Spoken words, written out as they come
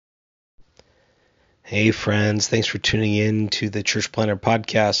Hey friends, thanks for tuning in to the Church Planter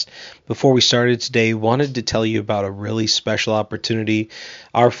Podcast. Before we started today, wanted to tell you about a really special opportunity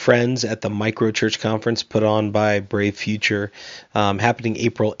our friends at the Micro Church Conference put on by Brave Future, happening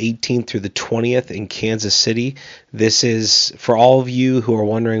April 18th through the 20th in Kansas City. This is for all of you who are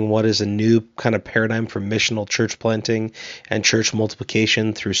wondering what is a new kind of paradigm for missional church planting and church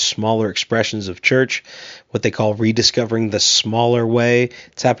multiplication through smaller expressions of church, what they call rediscovering the smaller way.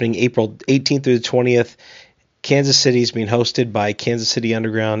 It's happening April 18th through the 20th. Kansas City is being hosted by Kansas City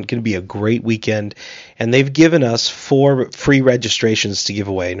Underground. Going to be a great weekend. And they've given us 4 free registrations to give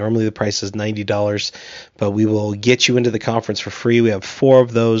away. Normally the price is $90, but we will get you into the conference for free. We have 4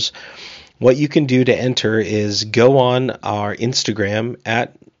 of those. What you can do to enter is go on our Instagram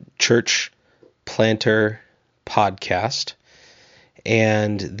at Church Planter Podcast.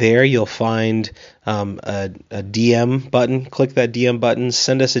 And there you'll find a DM button. Click that DM button.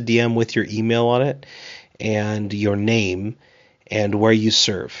 Send us a DM with your email on it and your name and where you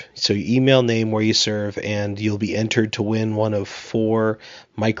serve. So your email, name, where you serve, and you'll be entered to win one of 4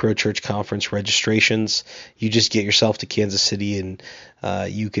 Micro Church Conference registrations. You just get yourself to Kansas City and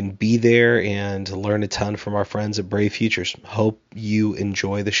you can be there and learn a ton from our friends at Brave Futures. Hope you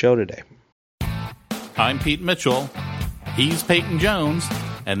enjoy the show today. I'm Pete Mitchell. He's Peyton Jones,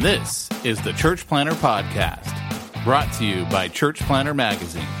 and this is the Church Planter Podcast, brought to you by Church Planter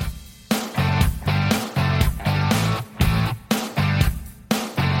Magazine.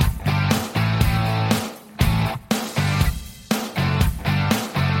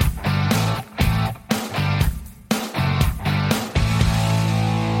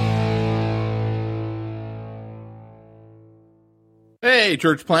 Hey,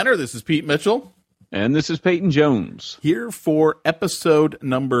 Church Planter, this is Pete Mitchell. And this is Peyton Jones. Here for episode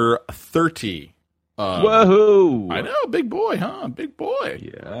number 30. Whoa! I know, big boy, huh? Big boy.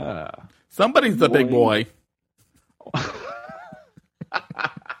 Yeah. Somebody's the big boy. I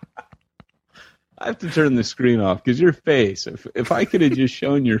have to turn the screen off because your face, if I could have just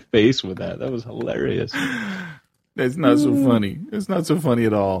shown your face with that was hilarious. It's not so funny. It's not so funny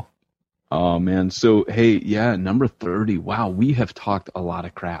at all. Oh, man. So, hey, yeah, number 30. Wow, we have talked a lot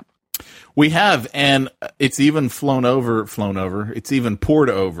of crap. We have, and it's even it's even poured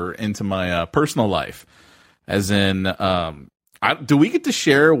over into my personal life. As in, do we get to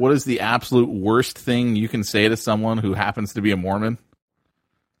share what is the absolute worst thing you can say to someone who happens to be a Mormon?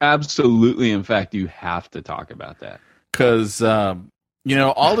 Absolutely. In fact, you have to talk about that. Because,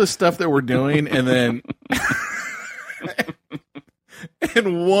 all this stuff that we're doing, and then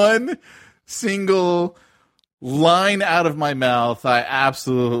in one single line out of my mouth, I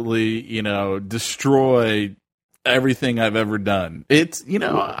absolutely, destroy everything I've ever done. It's,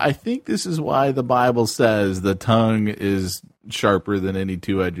 I think this is why the Bible says the tongue is sharper than any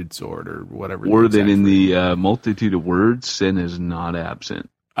two-edged sword or whatever. Or that in the multitude of words, sin is not absent.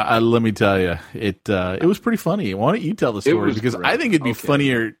 Let me tell you, it was pretty funny. Why don't you tell the story? Because great. I think it'd be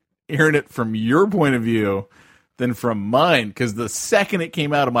funnier hearing it from your point of view than from mine. Because the second it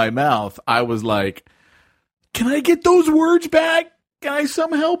came out of my mouth, I was like, can I get those words back? Can I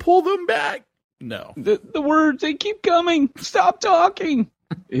somehow pull them back? No. The words, they keep coming. Stop talking.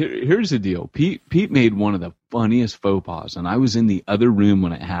 Here's the deal. Pete made one of the funniest faux pas, and I was in the other room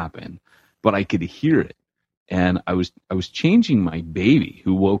when it happened, but I could hear it. And I was changing my baby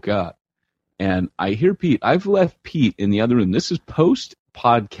who woke up, and I hear Pete. I've left Pete in the other room. This is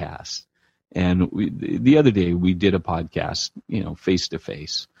post-podcast, and the other day we did a podcast,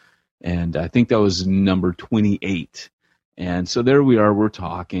 face-to-face. And I think that was number 28. And so there we are, we're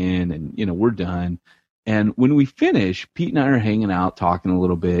talking and, we're done. And when we finish, Pete and I are hanging out, talking a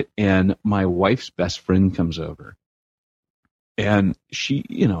little bit. And my wife's best friend comes over. And she,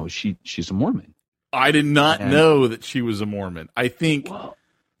 she's a Mormon. I did not know that she was a Mormon. I think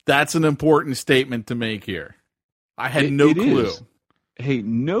that's an important statement to make here. I had no clue. Is. Hey,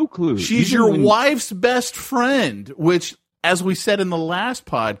 no clue. She's your wife's best friend, which, as we said in the last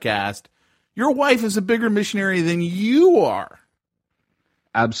podcast, your wife is a bigger missionary than you are.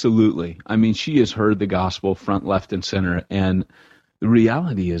 Absolutely. I mean, she has heard the gospel front, left, and center. And the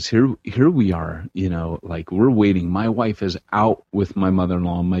reality is here we are, we're waiting. My wife is out with my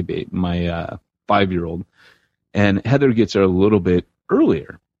mother-in-law, my 5-year-old, and Heather gets there a little bit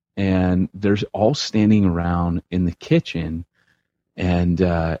earlier. And they're all standing around in the kitchen. And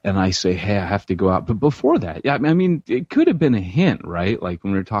I say, hey, I have to go out. But before that, I mean, it could have been a hint, right? Like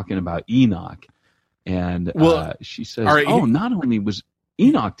when we were talking about Enoch. And she says, not only was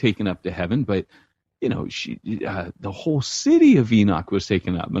Enoch taken up to heaven, but, the whole city of Enoch was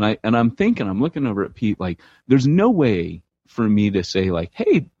taken up. And I'm looking over at Pete, like, there's no way for me to say, like,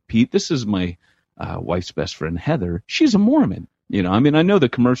 hey, Pete, this is my wife's best friend, Heather, she's a Mormon. You know, I mean, I know the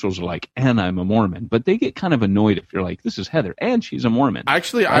commercials are like, and I'm a Mormon, but they get kind of annoyed if you're like, this is Heather, and she's a Mormon.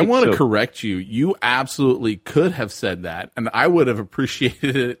 Actually, right? I want to correct you. You absolutely could have said that, and I would have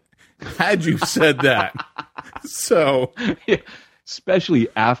appreciated it had you said that. So, yeah, especially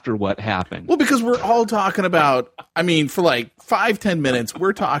after what happened. Well, because we're all talking about, I mean, for like 5-10 minutes,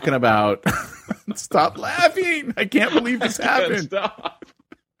 we're talking about, stop laughing. I can't believe this happened. Stop.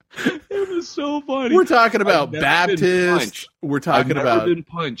 It was so funny. We're talking about Baptists. We're talking I've never been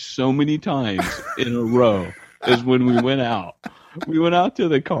punched so many times in a row as when we went out. We went out to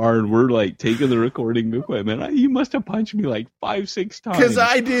the car and we're like taking the recording equipment. You must have punched me like 5-6 times. Because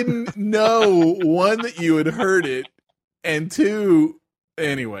I didn't know, one, that you had heard it, and two,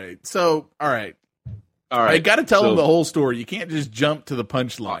 anyway. So, all right. I got to tell them the whole story. You can't just jump to the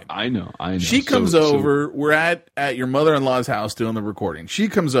punchline. I know. She comes over. We're at your mother-in-law's house doing the recording. She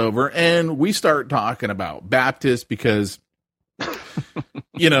comes over, and we start talking about Baptist because,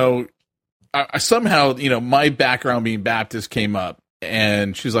 you know, somehow, you know, my background being Baptist came up,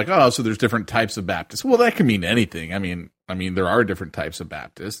 and she's like, oh, so there's different types of Baptists. Well, that can mean anything. I mean, there are different types of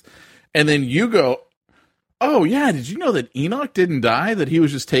Baptists. And then you go, oh, yeah, did you know that Enoch didn't die, that he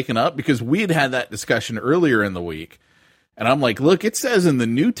was just taken up? Because we had that discussion earlier in the week. And I'm like, look, it says in the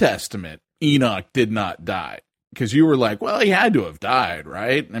New Testament, Enoch did not die. Because you were like, well, he had to have died,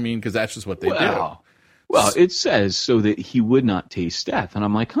 right? I mean, because that's just what they do. Well, it says so that he would not taste death. And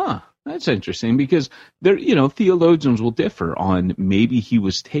I'm like, that's interesting. Because there, you know, theologians will differ on maybe he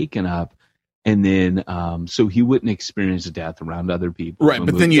was taken up and then so he wouldn't experience death around other people. Right,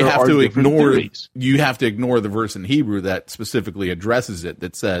 but then you have to ignore the verse in Hebrew that specifically addresses it,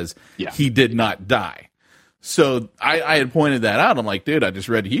 that says he did not die. So I had pointed that out. I'm like, dude, I just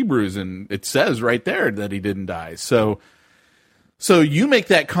read Hebrews and it says right there that he didn't die. So you make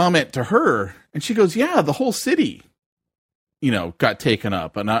that comment to her and she goes, yeah, the whole city, you know, got taken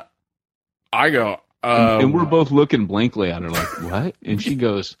up. And I go, and we're both looking blankly at her like, what? And she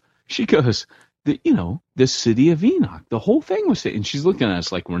goes, the city of Enoch, the whole thing was it. And she's looking at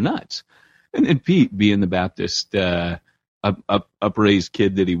us like we're nuts. And then Pete, being the Baptist, upraised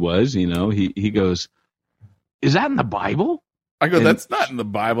kid that he was, you know, he goes, is that in the Bible? I go, that's not in the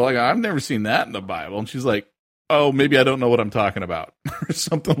Bible. I go, I've never seen that in the Bible. And she's like, oh, maybe I don't know what I'm talking about or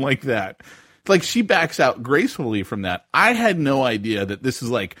something like that. Like she backs out gracefully from that. I had no idea that this is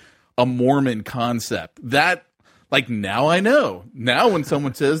like a Mormon concept. That, like, now I know. Now when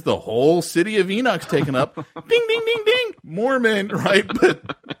someone says the whole city of Enoch's taken up, ding, ding, ding, ding, Mormon, right? But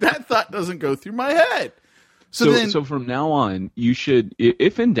that thought doesn't go through my head. So from now on, you should,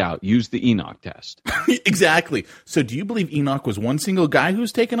 if in doubt, use the Enoch test. Exactly. So do you believe Enoch was one single guy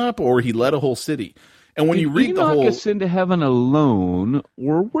who's taken up, or he led a whole city? And when you read Enoch the whole, ascend to heaven alone,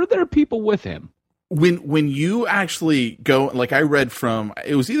 or were there people with him? When you actually go, like I read from,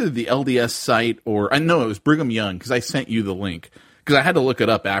 it was either the LDS site or I know it was Brigham Young, because I sent you the link because I had to look it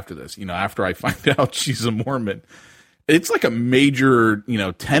up after this. You know, after I find out she's a Mormon, it's like a major, you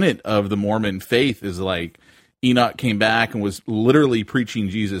know, tenet of the Mormon faith is like Enoch came back and was literally preaching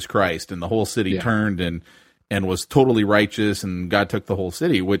Jesus Christ, and the whole city turned and was totally righteous, and God took the whole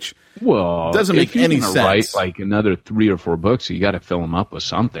city, which doesn't make any sense. Write like another 3 or 4 books, you got to fill them up with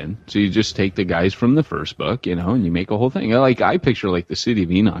something. So you just take the guys from the first book, you know, and you make a whole thing. Like I picture like the city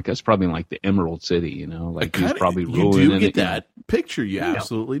of Enoch. That's probably like the Emerald City, you know, like he's probably ruling. You do get that picture. You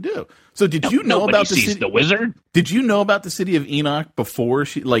absolutely do. So did you know about the city? The wizard? Did you know about the city of Enoch before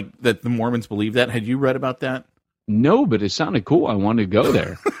that the Mormons believed that? Had you read about that? No, but it sounded cool. I wanted to go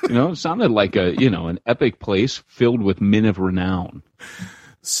there. You know, it sounded like an epic place filled with men of renown.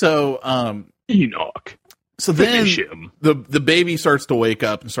 So, Enoch. So then the baby starts to wake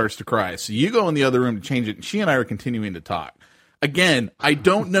up and starts to cry. So you go in the other room to change it, and she and I are continuing to talk. Again, I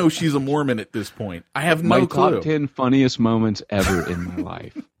don't know she's a Mormon at this point. I have no clue. My top 10 funniest moments ever in my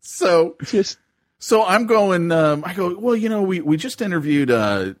life. So I'm going, I go, well, you know, we just interviewed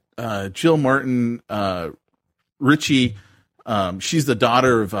Jill Martin, Richie, she's the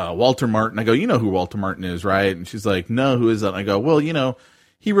daughter of Walter Martin. I go, you know who Walter Martin is, right? And she's like, no, who is that? And I go, well, you know,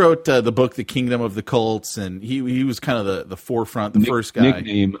 he wrote the book The Kingdom of the Cults, and he was kind of the forefront, first guy.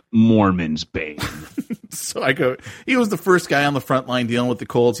 Nickname Mormon's Bane. So I go, he was the first guy on the front line dealing with the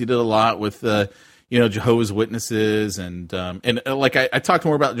cults. He did a lot with Jehovah's Witnesses, and like I talked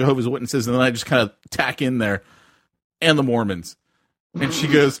more about Jehovah's Witnesses, and then I just kind of tack in there, and the Mormons. And she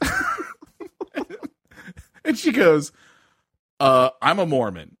goes, I'm a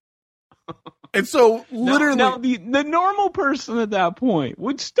Mormon. And so literally now the normal person at that point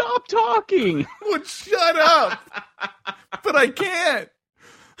would stop talking. Would shut up. But I can't.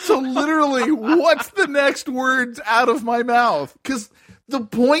 So literally, what's the next words out of my mouth? Because the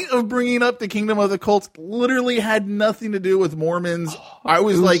point of bringing up the Kingdom of the Cults literally had nothing to do with Mormons. I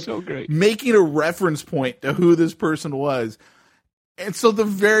was like so great. making a reference point to who this person was. And so the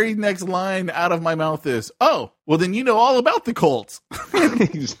very next line out of my mouth is, oh, well, then you know all about the cults.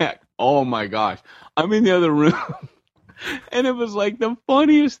 Exact. Oh my gosh. I'm in the other room. And it was like the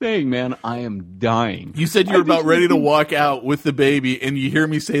funniest thing, man. I am dying. You said you were about ready to walk out with the baby, and you hear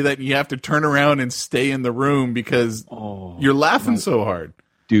me say that, and you have to turn around and stay in the room because you're laughing so hard.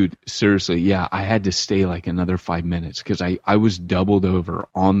 Dude, seriously, yeah, I had to stay like another 5 minutes because I was doubled over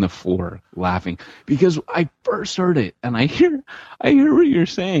on the floor laughing because I first heard it, and I hear what you're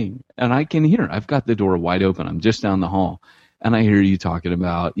saying, and I can hear. I've got the door wide open. I'm just down the hall. And I hear you talking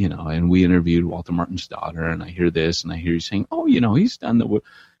about, and we interviewed Walter Martin's daughter, and I hear this, and I hear you saying, oh, he's done the work.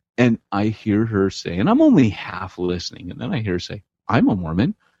 And I hear her say, and I'm only half listening, and then I hear her say, I'm a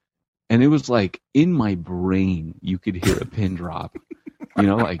Mormon. And it was like in my brain, you could hear a pin drop,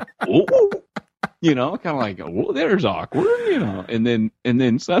 like, oh, kind of like, oh, there's awkward, And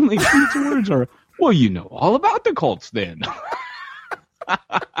then suddenly Pete's words are, well, all about the cults then.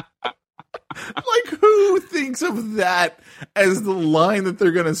 Like, who thinks of that as the line that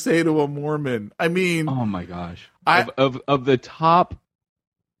they're going to say to a Mormon? I mean, oh my gosh, of the top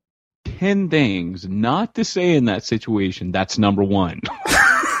 10 things not to say in that situation, that's number one.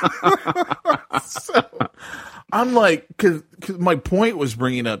 So, I'm like, because my point was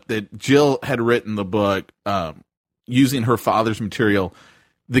bringing up that Jill had written the book using her father's material,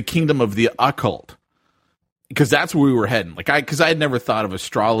 The Kingdom of the Occult. Because that's where we were heading. Because I had never thought of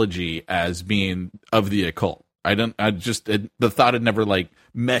astrology as being of the occult. The thought had never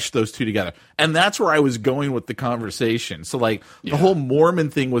meshed those two together. And that's where I was going with the conversation. So the whole Mormon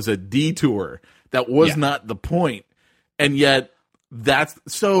thing was a detour. That was not the point. And yet that's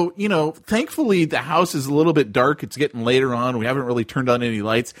so, thankfully the house is a little bit dark. It's getting later on. We haven't really turned on any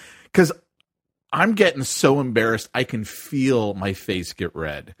lights because I'm getting so embarrassed. I can feel my face get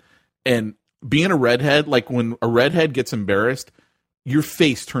red. And being a redhead, like when a redhead gets embarrassed, your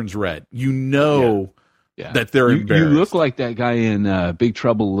face turns red. That they're embarrassed. You look like that guy in Big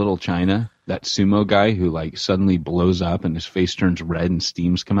Trouble in Little China, that sumo guy who suddenly blows up and his face turns red and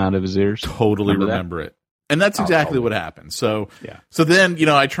steams come out of his ears. Totally remember it. And that's exactly what happened. So then,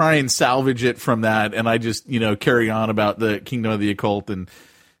 I try and salvage it from that, and I just, carry on about the Kingdom of the Occult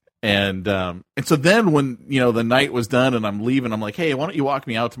and so then when, the night was done and I'm leaving, I'm like, hey, why don't you walk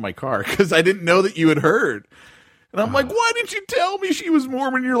me out to my car? Because I didn't know that you had heard. And I'm like, why didn't you tell me she was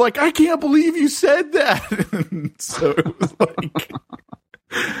Mormon? You're like, I can't believe you said that. And so it was like,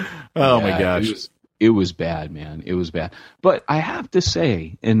 oh my gosh. It was bad, man. It was bad. But I have to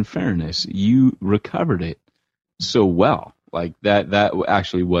say, in fairness, you recovered it so well. Like that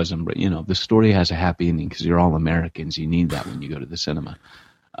actually wasn't, but the story has a happy ending because you're all Americans. You need that when you go to the cinema.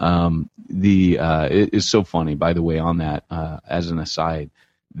 It is so funny, by the way, on that, as an aside,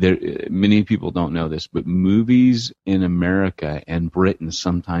 many people don't know this, but movies in America and Britain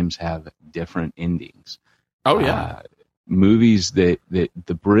sometimes have different endings. Oh yeah. Movies that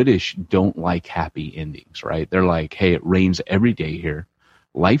the British don't like happy endings, right? They're like, hey, it rains every day here.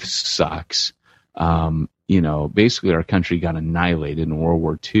 Life sucks. Basically our country got annihilated in World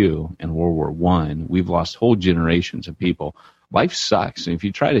War II and World War I. We've lost whole generations of people. Life sucks. And if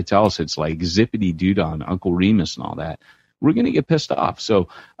you try to tell us it's like Zippity Doo-Dah and Uncle Remus and all that, we're going to get pissed off. So,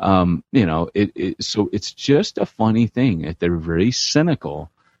 so it's just a funny thing that they're very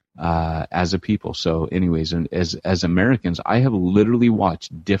cynical as a people. So anyways, and as Americans, I have literally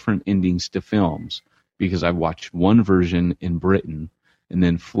watched different endings to films because I've watched one version in Britain and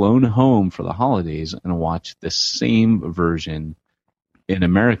then flown home for the holidays and watched the same version in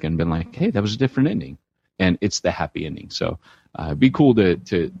America and been like, hey, that was a different ending. And it's the happy ending. So it'd be cool to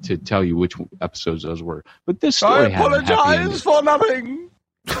tell you which episodes those were. But this story I apologize for nothing.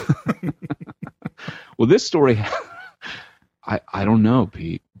 Well, this story, I don't know,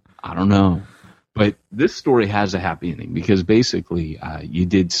 Pete. I don't know. But this story has a happy ending because basically you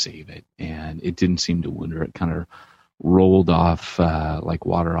did save it, and it didn't seem to wonder. It kind of rolled off like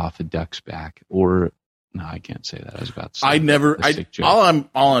water off a duck's back. Or, no, I can't say that. I was about to say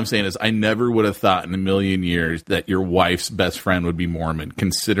all I'm saying is I never would have thought in a million years that your wife's best friend would be Mormon,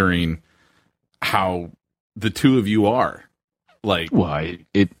 considering how the two of you are. Like, well,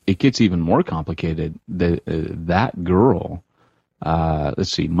 it gets even more complicated. That girl,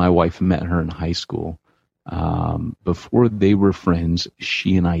 let's see, my wife met her in high school. Before they were friends,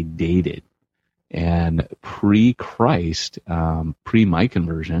 she and I dated. And pre-Christ, pre my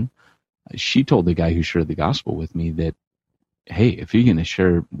conversion, she told the guy who shared the gospel with me that hey, if you're going to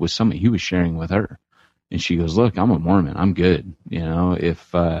share with somebody, he was sharing with her. And she goes, look, I'm a Mormon. I'm good. You know,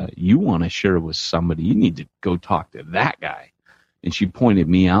 if you want to share with somebody, you need to go talk to that guy. And she pointed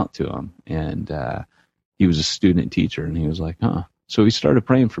me out to him. And he was a student teacher. And he was like, huh. So he started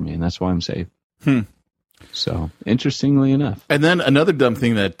praying for me. And that's why I'm saved. So interestingly enough. And then another dumb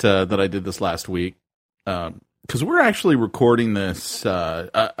thing that I did this last week, because we're actually recording this,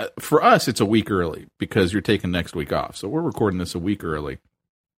 for us, it's a week early because you're taking next week off. So we're recording this a week early.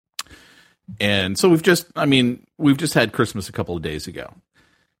 And so we've just had Christmas a couple of days ago.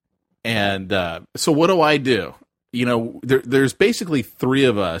 And so what do? You know, there's basically three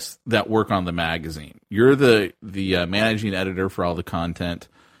of us that work on the magazine. You're the managing editor for all the content.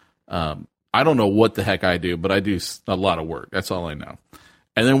 I don't know what the heck I do, but I do a lot of work. That's all I know.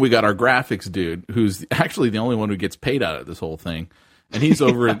 And then we got our graphics dude, who's actually the only one who gets paid out of this whole thing. And he's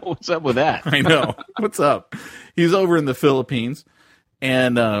over in... What's up with that? I know. What's up? He's over in the Philippines.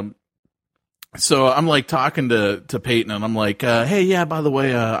 And so I'm like talking to Peyton, and I'm like, hey, yeah, by the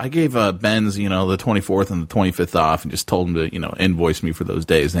way, I gave Ben's, the 24th and the 25th off, and just told him to, invoice me for those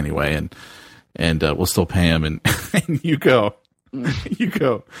days anyway, and we'll still pay him. And, and you go,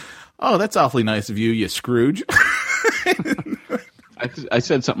 oh, that's awfully nice of you Scrooge. I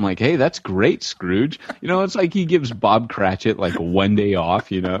said something like, hey, that's great, Scrooge. It's like he gives Bob Cratchit like 1 day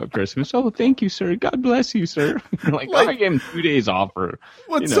off, at Christmas. Oh, thank you, sir. God bless you, sir. like oh, I gave him 2 days off.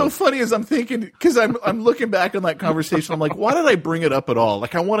 What's so funny is I'm thinking, because I'm looking back on that conversation. I'm like, why did I bring it up at all?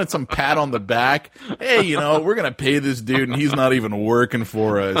 Like I wanted some pat on the back. Hey, we're going to pay this dude and he's not even working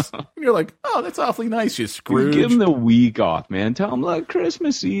for us. And you're like, oh, that's awfully nice, you Scrooge. Give him the week off, man. Tell him, like,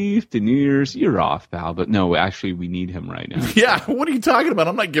 Christmas Eve to New Year's, you're off, pal. But no, actually, we need him right now. Yeah, what are you talking about?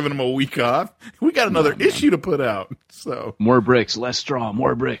 I'm not giving him a week off. We got another issue to put out. So more bricks, less straw.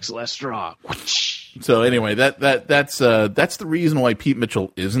 More bricks, less straw. So anyway, that's the reason why Pete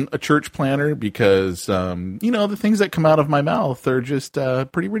Mitchell isn't a church planner, because the things that come out of my mouth are just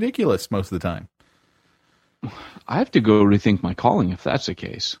pretty ridiculous most of the time. I have to go rethink my calling if that's the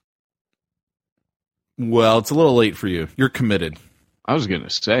case. Well, it's a little late for you. You're committed. I was going to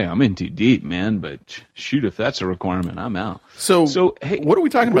say, I'm in too deep, man, but shoot, if that's a requirement, I'm out. So hey, what are we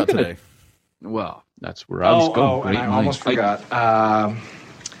talking about today? Well, that's where I was going. And I almost forgot.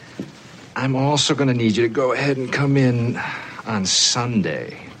 I'm also going to need you to go ahead and come in on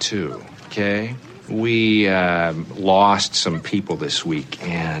Sunday, too, okay? We lost some people this week,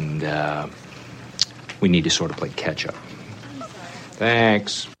 and we need to sort of play catch-up.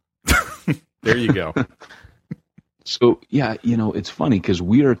 Thanks. There you go. So, yeah, it's funny because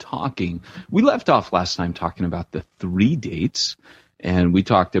we left off last time talking about the 3 dates, and we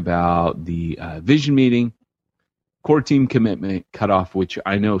talked about the vision meeting, core team commitment cutoff, which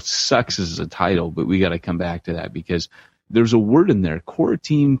I know sucks as a title, but we got to come back to that because there's a word in there, core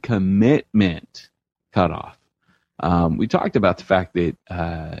team commitment cutoff. We talked about the fact that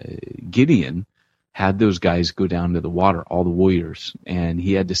Gideon had those guys go down to the water, all the warriors, and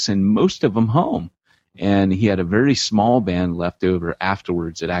he had to send most of them home. And he had a very small band left over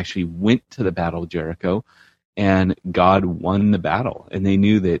afterwards that actually went to the Battle of Jericho, and God won the battle. And they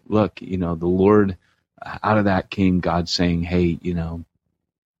knew that, look, the Lord, out of that came God saying, hey,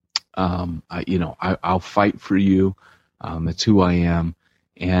 I'll fight for you. That's who I am.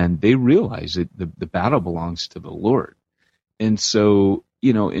 And they realized that the battle belongs to the Lord. And so,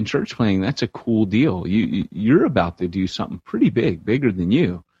 in church planning, that's a cool deal. You're about to do something pretty big, bigger than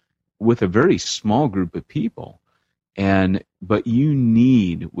you, with a very small group of people. But you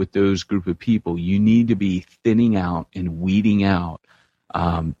need, with those group of people, you need to be thinning out and weeding out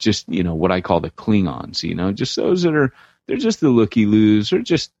just, what I call the Klingons, just those that they're just the looky-loos, they're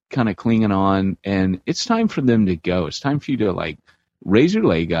just kind of clinging on, and it's time for them to go. It's time for you to, like, raise your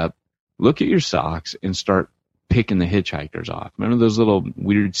leg up, look at your socks, and start picking the hitchhikers off. Remember those little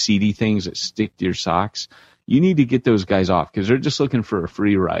weird seedy things that stick to your socks? You need to get those guys off because they're just looking for a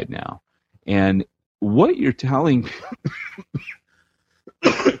free ride now. And what you're telling...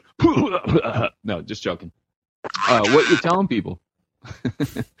 no, just joking. What you're telling people...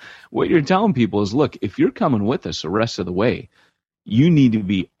 what you're telling people is, look, if you're coming with us the rest of the way, you need to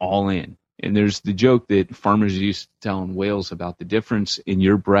be all in. And there's the joke that farmers used to tell in Wales about the difference in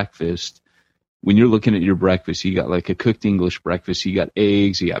your breakfast. When you're looking at your breakfast, you got like a cooked English breakfast, you got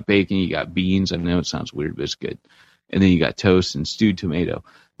eggs, you got bacon, you got beans. I know it sounds weird, but it's good. And then you got toast and stewed tomato.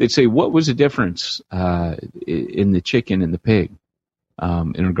 They'd say, what was the difference in the chicken and the pig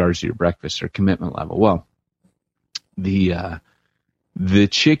in regards to your breakfast or commitment level? Well, the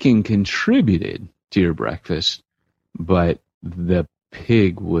chicken contributed to your breakfast, but the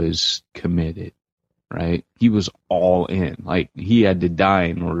pig was committed. right? He was all in. Like, he had to die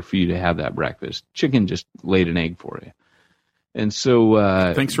in order for you to have that breakfast. Chicken just laid an egg for you. And so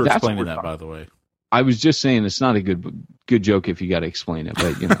thanks for explaining that, by the way. I was just saying it's not a good joke if you got to explain it,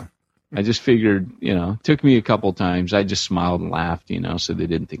 but, you know, I just figured, you know, it took me a couple times. I just smiled and laughed, you know, so they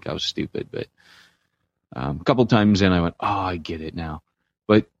didn't think I was stupid. But a couple times in, I went, oh, I get it now.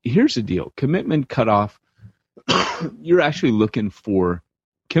 But here's the deal. Commitment cutoff, you're actually looking for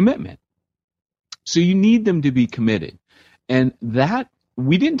commitment. So you need them to be committed. And that,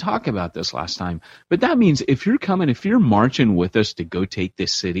 we didn't talk about this last time, but that means if you're marching with us to go take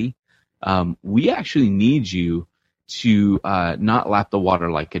this city, we actually need you to not lap the water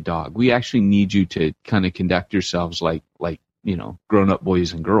like a dog. We actually need you to kind of conduct yourselves like you know, grown-up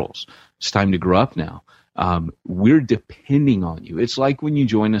boys and girls. It's time to grow up now. We're depending on you. It's like when you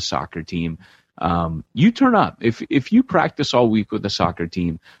join a soccer team. You turn up. If you practice all week with a soccer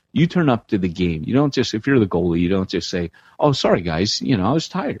team, you turn up to the game. You don't just, if you're the goalie, you don't just say, oh, sorry, guys, you know, I was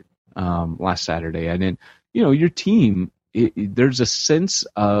tired last Saturday. I didn't, you know, your team, there's a sense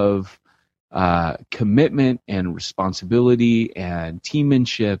of commitment and responsibility and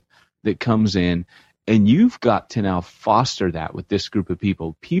teammanship that comes in, and you've got to now foster that with this group of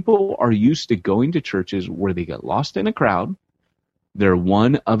people. People are used to going to churches where they get lost in a crowd. They're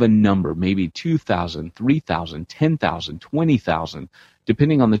one of a number, maybe 2,000, 3,000, 10,000, 20,000,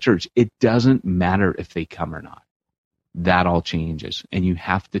 depending on the church. It doesn't matter if they come or not. That all changes. And you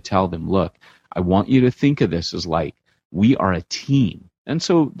have to tell them, look, I want you to think of this as like, we are a team. And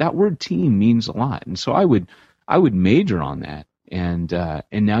so that word team means a lot. And so I would major on that. And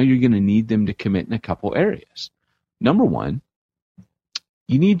now you're going to need them to commit in a couple areas. Number one,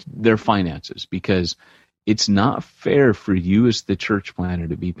 you need their finances, because it's not fair for you as the church planner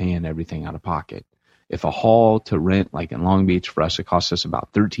to be paying everything out of pocket. If a hall to rent, like in Long Beach, for us, it costs us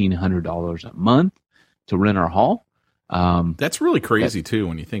about $1,300 a month to rent our hall. That's really crazy, too,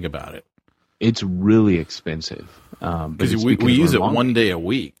 when you think about it. It's really expensive. Because we use it one day a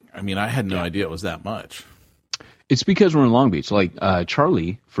week. I mean, I had no idea it was that much. It's because we're in Long Beach. Like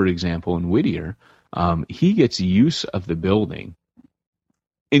Charlie, for example, in Whittier, he gets use of the building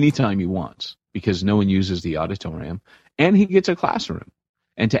anytime he wants, because no one uses the auditorium, and he gets a classroom.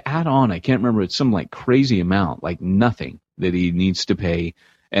 And to add on, I can't remember, it's some like crazy amount, like nothing that he needs to pay.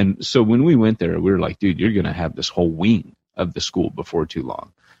 And so when we went there, we were like, dude, you're going to have this whole wing of the school before too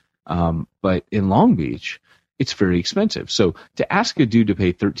long. But in Long Beach, it's very expensive. So to ask a dude to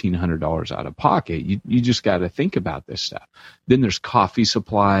pay $1,300 out of pocket, you just got to think about this stuff. Then there's coffee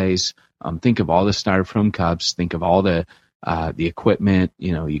supplies. Think of all the styrofoam cups. Think of all the equipment.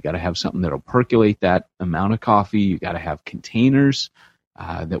 You know, you got to have something that'll percolate that amount of coffee. You got to have containers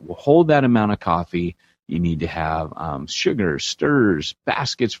that will hold that amount of coffee. You need to have sugar, stirrers,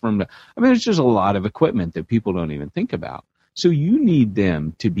 baskets there's just a lot of equipment that people don't even think about. So you need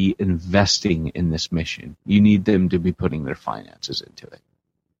them to be investing in this mission. You need them to be putting their finances into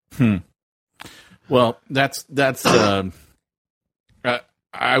it. Well, that's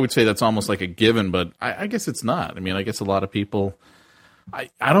I would say that's almost like a given, but I guess it's not. I mean, I guess a lot of people, I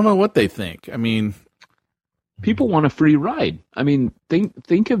don't know what they think. I mean, people want a free ride. I mean,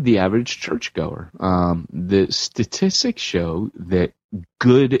 think of the average churchgoer. The statistics show that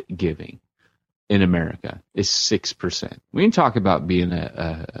good giving in America is 6%. We can talk about being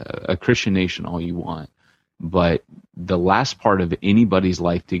a Christian nation all you want, but the last part of anybody's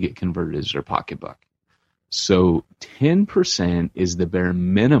life to get converted is their pocketbook. So 10% is the bare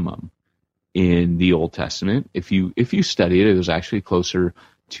minimum in the Old Testament. If you study it, it was actually closer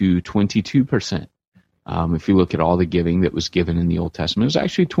to 22%. If you look at all the giving that was given in the Old Testament, it was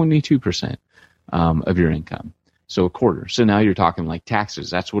actually 22% of your income. So a quarter. So now you're talking like taxes.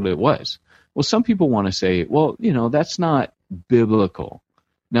 That's what it was. Well, some people want to say, well, you know, that's not biblical.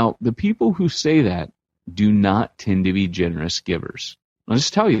 Now, the people who say that do not tend to be generous givers. I'll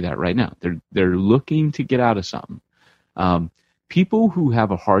just tell you that right now. They're looking to get out of something. People who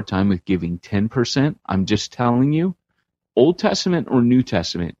have a hard time with giving 10%, I'm just telling you, Old Testament or New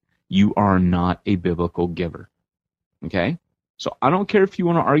Testament, you are not a biblical giver. Okay? So I don't care if you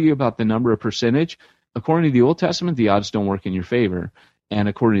want to argue about the number of percentage. According to the Old Testament, the odds don't work in your favor. And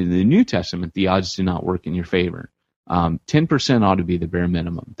according to the New Testament, the odds do not work in your favor. 10% ought to be the bare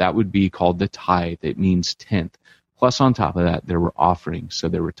minimum. That would be called the tithe. It means tenth. Plus, on top of that, there were offerings. So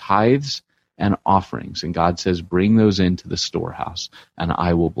there were tithes and offerings. And God says, bring those into the storehouse, and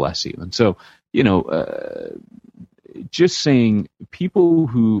I will bless you. And so, you know, just saying, people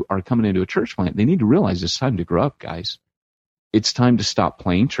who are coming into a church plant, they need to realize it's time to grow up, guys. It's time to stop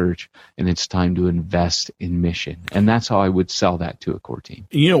playing church, and it's time to invest in mission. And that's how I would sell that to a core team.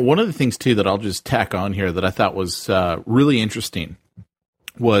 One of the things, too, that I'll just tack on here that I thought was really interesting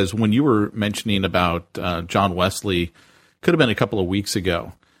was when you were mentioning about John Wesley, could have been a couple of weeks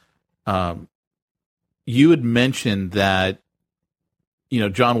ago, you had mentioned that,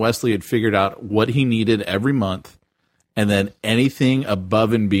 John Wesley had figured out what he needed every month, and then anything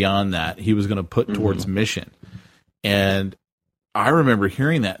above and beyond that, he was going to put towards mission. And I remember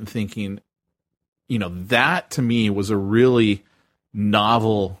hearing that and thinking, that to me was a really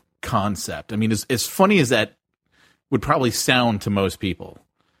novel concept. I mean, as funny as that would probably sound to most people,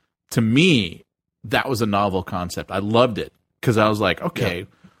 to me, that was a novel concept. I loved it because I was like, okay,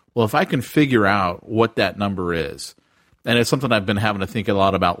 well, if I can figure out what that number is, and it's something I've been having to think a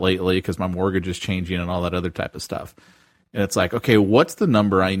lot about lately because my mortgage is changing and all that other type of stuff. And it's like, okay, what's the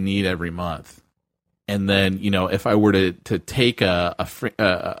number I need every month? And then, if I were to take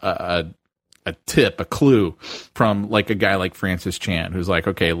a tip, a clue from like a guy like Francis Chan, who's like,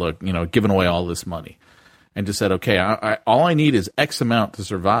 okay, look, giving away all this money, and just said, okay, all I need is X amount to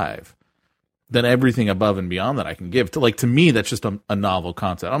survive. Then everything above and beyond that I can give. To me, that's just a novel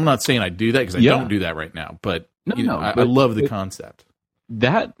concept. I'm not saying I do that because I don't do that right now, but I love the concept.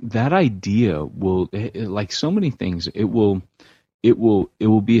 That idea will, like so many things, it will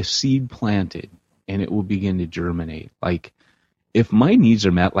be a seed planted. And it will begin to germinate. Like, if my needs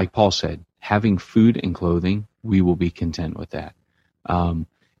are met, like Paul said, having food and clothing, we will be content with that.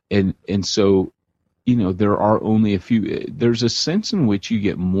 And so, there are only a few. There's a sense in which you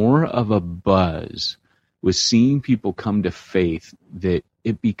get more of a buzz with seeing people come to faith that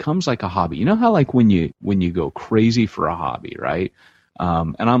it becomes like a hobby. You know how like when you go crazy for a hobby, right?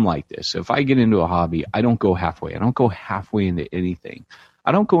 And I'm like this. If I get into a hobby, I don't go halfway. I don't go halfway into anything.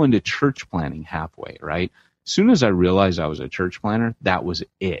 I don't go into church planning halfway, right? As soon as I realized I was a church planner, that was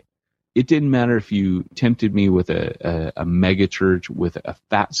it. It didn't matter if you tempted me with a mega church with a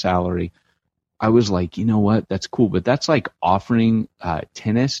fat salary. I was like, you know what? That's cool. But that's like offering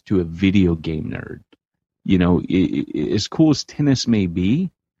tennis to a video game nerd. As cool as tennis may be,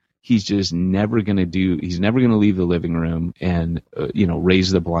 he's just never going to he's never going to leave the living room and,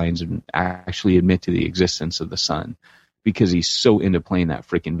 raise the blinds and actually admit to the existence of the sun, because he's so into playing that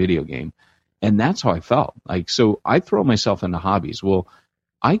freaking video game. And that's how I felt. Like, so I throw myself into hobbies. Well,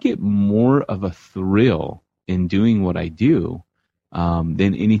 I get more of a thrill in doing what I do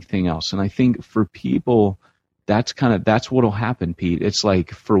than anything else. And I think for people, that's what'll happen, Pete. It's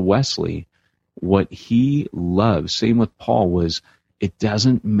like for Wesley, what he loves, same with Paul, was it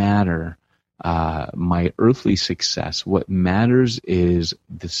doesn't matter my earthly success. What matters is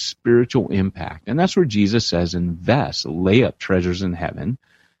the spiritual impact. And that's where Jesus says, invest, lay up treasures in heaven,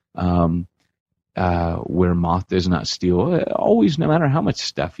 where moth does not steal. Always, no matter how much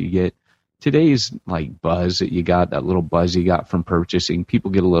stuff you get. Today's like buzz that you got, that little buzz you got from purchasing.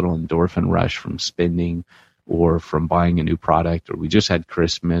 People get a little endorphin rush from spending or from buying a new product, or we just had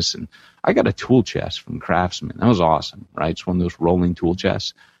Christmas and I got a tool chest from Craftsman. That was awesome, right? It's one of those rolling tool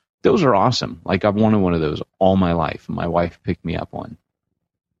chests. Those are awesome. Like, I've wanted one of those all my life, and my wife picked me up one.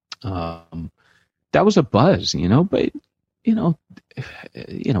 That was a buzz, but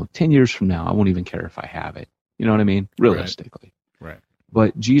 10 years from now, I won't even care if I have it. You know what I mean? Realistically. Right.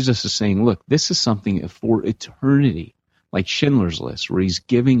 But Jesus is saying, look, this is something for eternity, like Schindler's List, where he's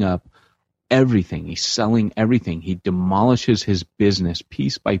giving up everything. He's selling everything. He demolishes his business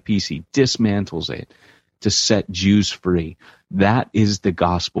piece by piece. He dismantles it to set Jews free. That is the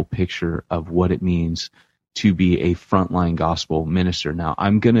gospel picture of what it means to be a frontline gospel minister. Now,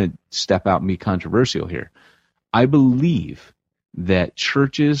 I'm going to step out and be controversial here. I believe that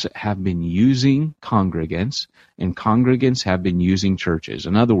churches have been using congregants, and congregants have been using churches.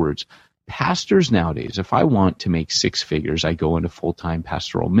 In other words, pastors nowadays, if I want to make six figures, I go into full-time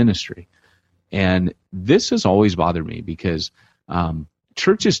pastoral ministry. And this has always bothered me because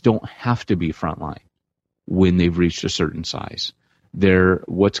churches don't have to be frontline when they've reached a certain size. They're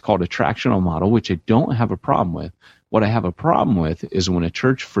what's called a tractional model, which I don't have a problem with. What I have a problem with is when a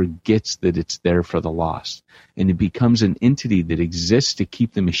church forgets that it's there for the lost, and it becomes an entity that exists to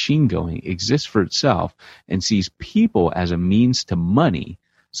keep the machine going, exists for itself, and sees people as a means to money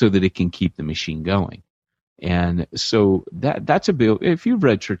so that it can keep the machine going. And so that's a bit, if you've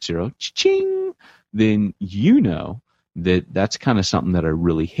read Church Zero, ching, then you know that that's kind of something that I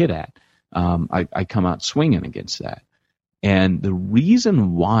really hit at. I come out swinging against that. And the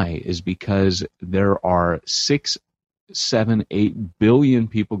reason why is because there are 6, 7, 8 billion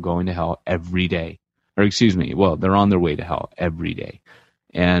people going to hell every day. Or excuse me, well, they're on their way to hell every day.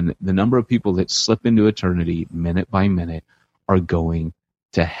 And the number of people that slip into eternity minute by minute are going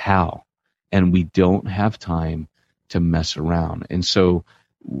to hell. And we don't have time to mess around. And so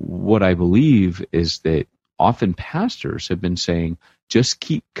what I believe is that often pastors have been saying, just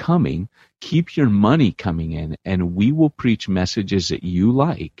keep coming, keep your money coming in, and we will preach messages that you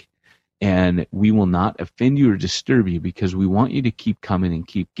like, and we will not offend you or disturb you because we want you to keep coming and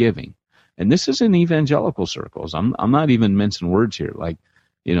keep giving. And this is in evangelical circles. I'm not even mincing words here. Like,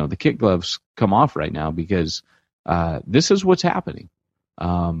 the kid gloves come off right now because this is what's happening.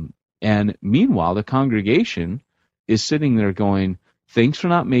 And meanwhile, the congregation is sitting there going, thanks for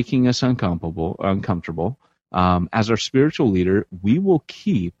not making us uncomfortable. As our spiritual leader, we will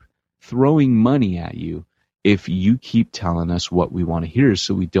keep throwing money at you if you keep telling us what we want to hear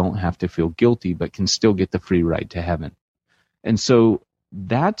so we don't have to feel guilty but can still get the free ride to heaven. And so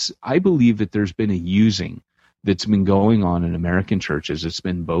I believe that there's been a using that's been going on in American churches. It's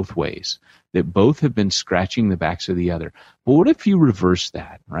been both ways, that both have been scratching the backs of the other. But what if you reverse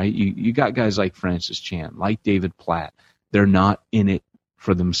that, right? You got guys like Francis Chan, like David Platt. They're not in it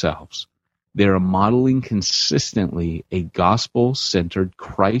for themselves. They're modeling consistently a gospel-centered,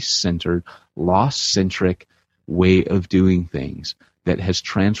 Christ-centered, lost-centric way of doing things that has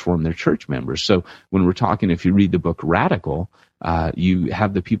transformed their church members. So when we're talking, if you read the book Radical, you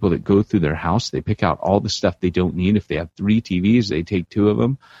have the people that go through their house, they pick out all the stuff they don't need. If they have 3 TVs, they take 2 of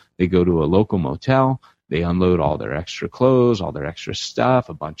them. They go to a local motel, they unload all their extra clothes, all their extra stuff,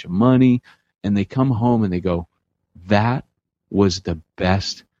 a bunch of money, and they come home and they go, that was the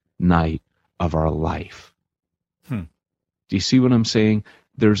best night of our life. Do you see what I'm saying?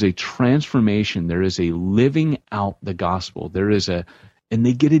 There's a transformation. There is a living out the gospel. And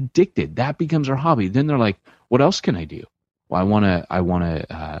they get addicted. That becomes our hobby. Then they're like, what else can I do? Well, I want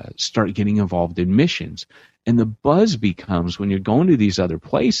to start getting involved in missions. And the buzz becomes when you're going to these other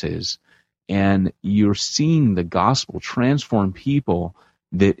places and you're seeing the gospel transform people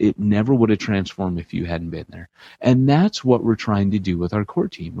that it never would have transformed if you hadn't been there. And that's what we're trying to do with our core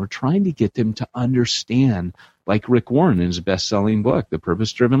team. We're trying to get them to understand, like Rick Warren in his best-selling book, The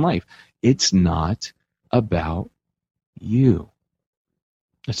Purpose-Driven Life. It's not about you.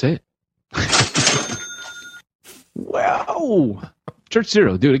 That's it. Wow. Church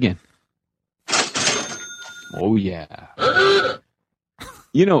Zero, do it again. Oh, yeah.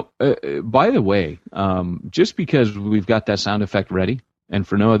 By the way, just because we've got that sound effect ready, and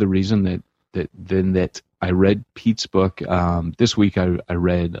for no other reason that I read Pete's book. This week I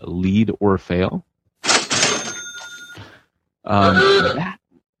read Lead or Fail. That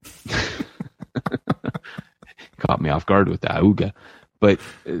caught me off guard with that. Ooga. But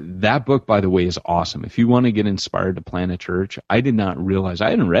that book, by the way, is awesome. If you want to get inspired to plant a church, I did not realize,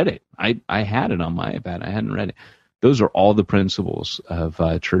 I hadn't read it. I had it on my iPad. I hadn't read it. Those are all the principles of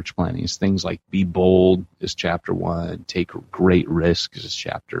church planting. It's things like be bold is chapter 1, take great risks is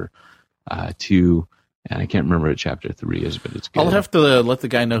chapter 2, and I can't remember what chapter 3 is, but it's good. I'll have to let the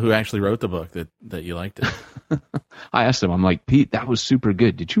guy know who actually wrote the book that you liked it. I asked him, I'm like, Pete, that was super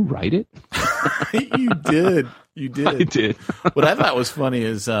good. Did you write it? You did. I did. What I thought was funny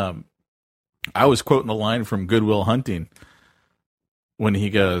is I was quoting the line from Good Will Hunting when he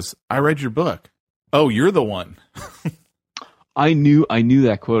goes, I read your book. Oh, you're the one. I knew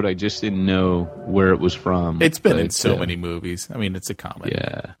that quote. I just didn't know where it was from. It's been in so many movies. I mean, it's a common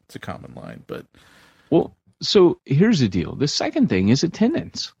line. But well, so here's the deal. The second thing is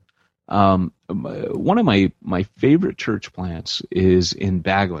attendance. One of my favorite church plants is in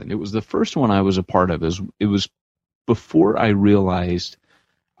Bagland. It was the first one I was a part of. It was before I realized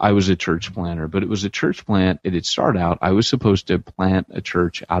I was a church planter, but it was a church plant. It had started out, I was supposed to plant a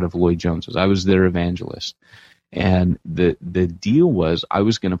church out of Lloyd Jones's. I was their evangelist. And the deal was I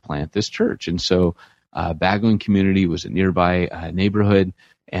was going to plant this church. And so Bagland Community was a nearby neighborhood,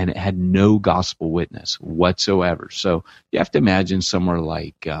 and it had no gospel witness whatsoever. So you have to imagine somewhere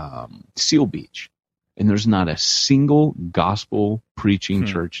like Seal Beach, and there's not a single gospel preaching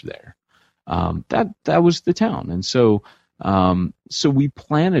church there. That was the town. And so we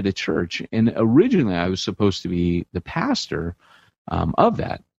planted a church, and originally I was supposed to be the pastor of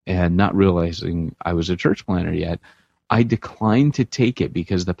that, and not realizing I was a church planter yet, I declined to take it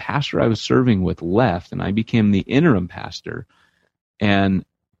because the pastor I was serving with left, and I became the interim pastor, and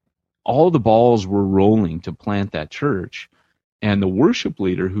all the balls were rolling to plant that church. And the worship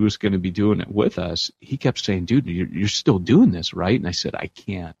leader who was going to be doing it with us, he kept saying, dude, you're still doing this, right? And I said, I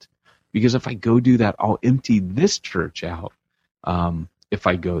can't. Because if I go do that, I'll empty this church out if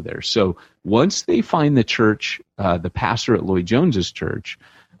I go there. So once they find the church, the pastor at Lloyd Jones's church,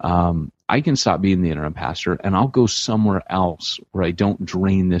 I can stop being the interim pastor, and I'll go somewhere else where I don't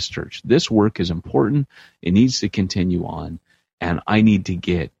drain this church. This work is important. It needs to continue on. and I need to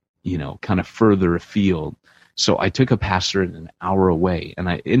get, kind of further afield. So I took a pastorate an hour away, and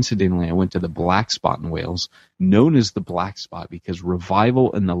I went to the Black Spot in Wales, known as the Black Spot because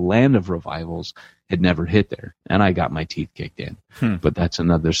revival in the land of revivals had never hit there, and I got my teeth kicked in. But that's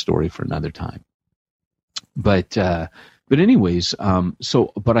another story for another time. But anyways,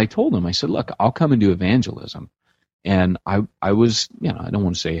 but I told him, I said, look, I'll come and do evangelism. And I was, I don't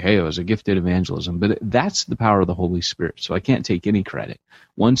want to say, hey, I was a gifted evangelism, but that's the power of the Holy Spirit. So I can't take any credit.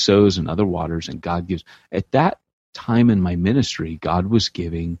 One sows and other waters, and God gives. At that time in my ministry, God was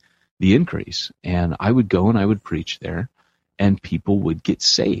giving the increase. And I would go and I would preach there, and people would get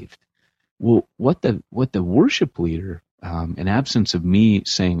saved. Well, what the worship leader, in absence of me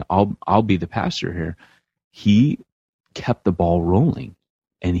saying, I'll be the pastor here, he kept the ball rolling,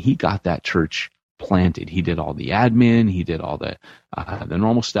 and he got that church planted. He did all the admin, he did all the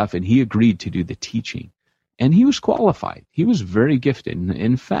normal stuff, and he agreed to do the teaching. And he was qualified. He was very gifted. And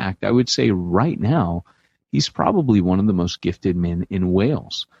in fact, I would say right now, he's probably one of the most gifted men in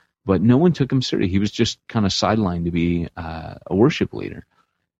Wales. But no one took him seriously. He was just kind of sidelined to be a worship leader,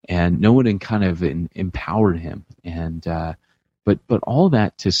 and no one kind of empowered him. And but all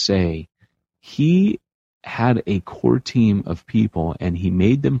that to say, he had a core team of people, and he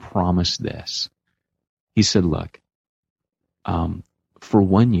made them promise this. He said, look, for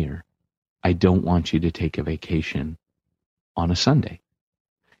 1 year, I don't want you to take a vacation on a Sunday.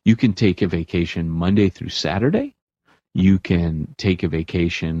 You can take a vacation Monday through Saturday. You can take a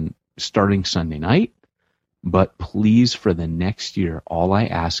vacation starting Sunday night. But please, for the next year, all I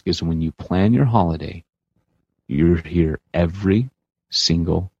ask is when you plan your holiday, you're here every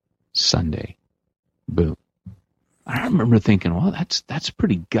single Sunday. Boom. I remember thinking, well, that's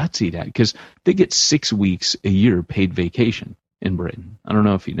pretty gutsy, Dad, because they get 6 weeks a year paid vacation in Britain. I don't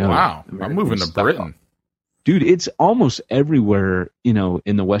know if you know. Wow, I'm moving to Britain. Dude, it's almost everywhere, in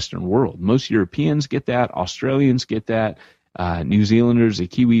the Western world. Most Europeans get that. Australians get that. New Zealanders, the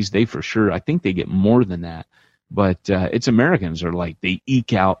Kiwis, they for sure, I think they get more than that. But it's Americans are like, they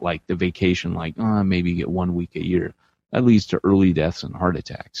eke out like the vacation, like, maybe you get 1 week a year. That leads to early deaths and heart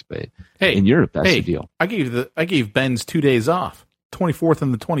attacks. But in Europe, that's the deal. I gave Ben's 2 days off, 24th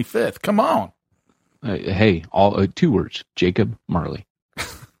and the 25th. Come on. All 2 words: Jacob Marley.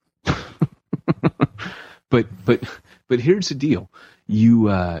 But here's the deal: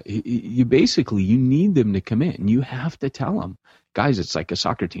 you basically you need them to commit, and you have to tell them, guys, it's like a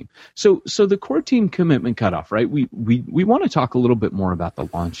soccer team. So the core team commitment cutoff, right? We want to talk a little bit more about the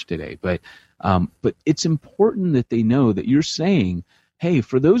launch today, but it's important that they know that you're saying, hey,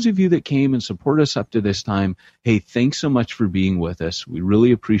 for those of you that came and support us up to this time, hey, thanks so much for being with us. We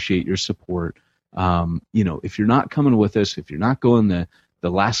really appreciate your support. If you're not coming with us, if you're not going the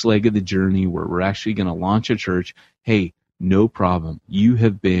last leg of the journey where we're actually going to launch a church, hey, no problem. You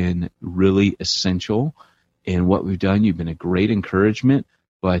have been really essential in what we've done. You've been a great encouragement,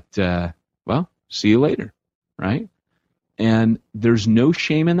 but, see you later, right? And there's no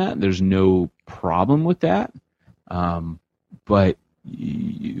shame in that. There's no problem with that. But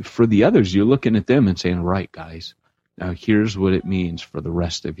for the others, you're looking at them and saying, right, guys, now here's what it means for the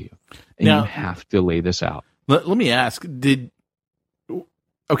rest of you. And you have to lay this out. Let me ask,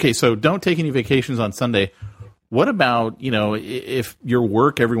 so don't take any vacations on Sunday. What about, if your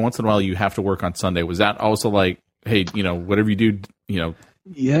work every once in a while you have to work on Sunday? Was that also like, hey, whatever you do,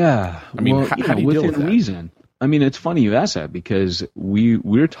 Yeah. I mean, how do you deal with that? Reason. I mean, it's funny you ask that because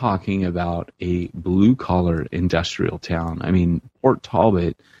we're talking about a blue-collar industrial town. I mean, Port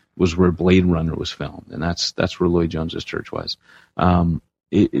Talbot was where Blade Runner was filmed, and that's where Lloyd Jones's church was.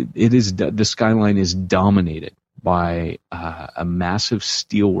 It is the skyline is dominated by a massive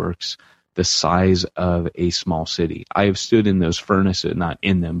steelworks the size of a small city. I have stood in those furnaces, not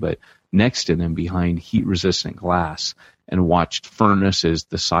in them, but next to them behind heat-resistant glass and watched furnaces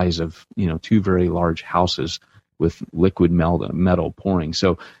the size of 2 very large houses with liquid metal pouring.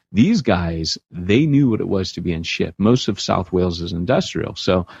 So these guys, they knew what it was to be in shift. Most of South Wales is industrial,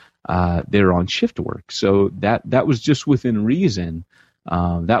 so they're on shift work. So that was just within reason.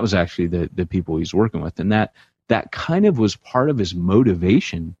 That was actually the people he's working with, and that kind of was part of his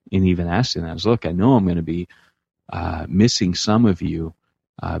motivation in even asking that. Look, I know I'm going to be missing some of you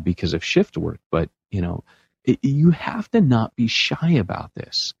because of shift work, but you have to not be shy about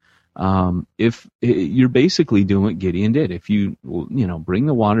this. If you're basically doing what Gideon did, if you bring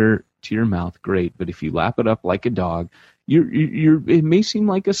the water to your mouth, great. But if you lap it up like a dog, it may seem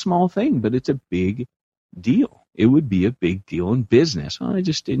like a small thing, but it's a big deal. It would be a big deal in business. Oh, I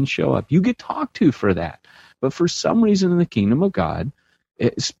just didn't show up. You get talked to for that. But for some reason in the kingdom of God,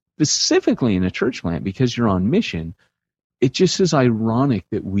 specifically in a church plant, because you're on mission, it just is ironic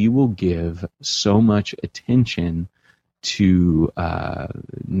that we will give so much attention to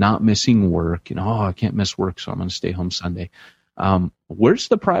not missing work. I can't miss work, so I'm going to stay home Sunday. Where's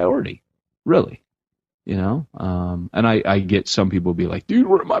the priority, really? And I get some people be like, dude,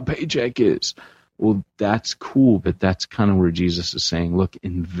 where my paycheck is. Well, that's cool, but that's kind of where Jesus is saying, look,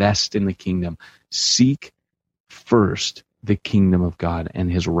 invest in the kingdom. Seek first the kingdom of God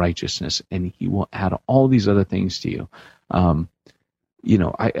and his righteousness, and he will add all these other things to you. I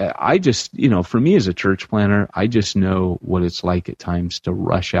just, for me as a church planner, I just know what it's like at times to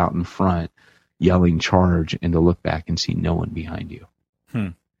rush out in front, yelling charge, and to look back and see no one behind you.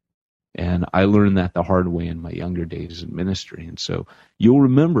 And I learned that the hard way in my younger days in ministry. And so you'll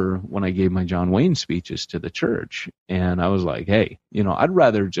remember when I gave my John Wayne speeches to the church, and I was like, hey, I'd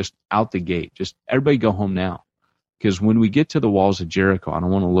rather just out the gate, just everybody go home now. Because when we get to the walls of Jericho, I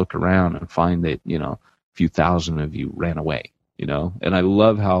don't want to look around and find that, a few thousand of you ran away, And I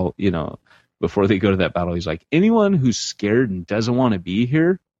love how, before they go to that battle, he's like, anyone who's scared and doesn't want to be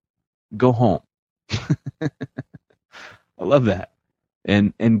here, go home. I love that.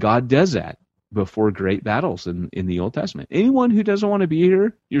 And God does that before great battles in the Old Testament. Anyone who doesn't want to be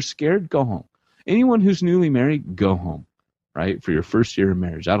here, you're scared, go home. Anyone who's newly married, go home, right? For your first year of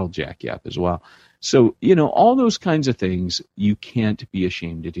marriage, that'll jack you up as well. So, all those kinds of things, you can't be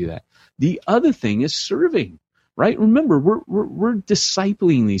ashamed to do that. The other thing is serving, right? Remember, we're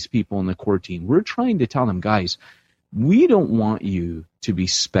discipling these people in the core team. We're trying to tell them, guys, we don't want you to be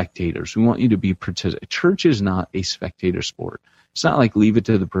spectators. We want you to be participants. Church is not a spectator sport. It's not like leave it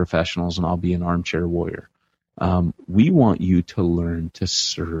to the professionals and I'll be an armchair warrior. We want you to learn to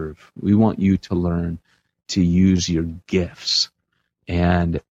serve. We want you to learn to use your gifts.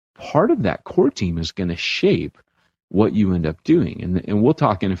 And part of that core team is going to shape what you end up doing. And we'll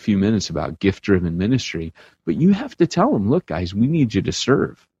talk in a few minutes about gift-driven ministry, but you have to tell them, look, guys, we need you to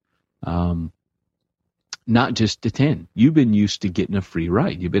serve. Not just attend. You've been used to getting a free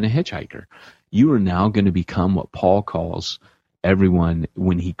ride. You've been a hitchhiker. You are now going to become what Paul calls everyone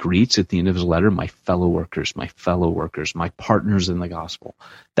when he greets at the end of his letter, my fellow workers, my partners in the gospel.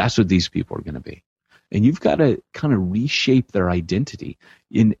 That's what these people are going to be. And you've got to kind of reshape their identity.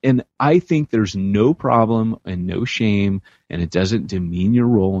 And I think there's no problem and no shame, and it doesn't demean your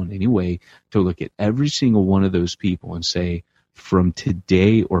role in any way to look at every single one of those people and say, from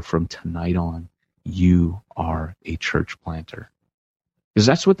today or from tonight on, you are a church planter. Because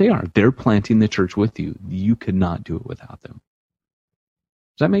that's what they are. They're planting the church with you. You could not do it without them.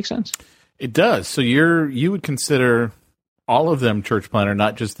 Does that make sense? It does. So you would consider all of them church planter,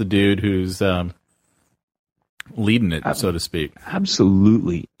 not just the dude who's leading it, so to speak.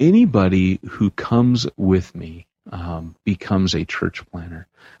 Absolutely. Anybody who comes with me becomes a church planter.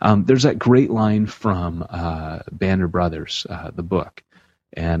 There's that great line from Banner Brothers, the book.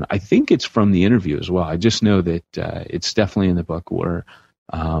 And I think it's from the interview as well. I just know that it's definitely in the book where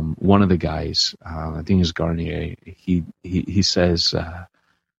one of the guys, I think it's Garnier, he says,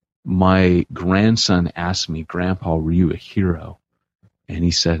 my grandson asked me, Grandpa, were you a hero? And I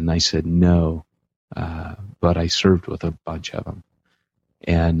said, no, but I served with a bunch of them.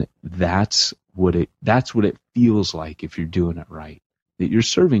 And that's what it feels like if you're doing it right. That you're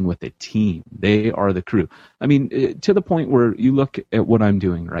serving with a team. They are the crew. I mean, to the point where you look at what I'm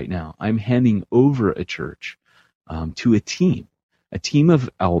doing right now. I'm handing over a church to a team of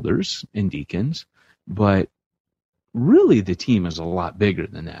elders and deacons, but really the team is a lot bigger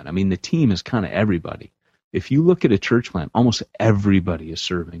than that. I mean, the team is kind of everybody. If you look at a church plant, almost everybody is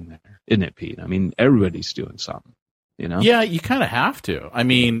serving there, isn't it, Pete? I mean, everybody's doing something, Yeah, you kind of have to. I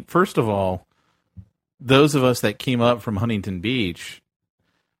mean, first of all, those of us that came up from Huntington Beach,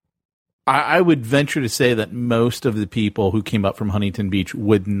 I would venture to say that most of the people who came up from Huntington Beach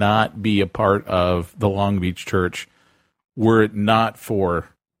would not be a part of the Long Beach Church were it not for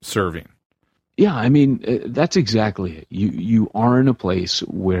serving. Yeah, I mean, that's exactly it. You are in a place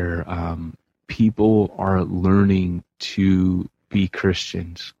where people are learning to be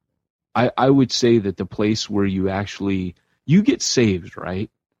Christians. I would say that the place where you get saved, right?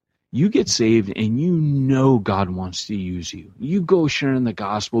 You get saved and God wants to use you. You go sharing the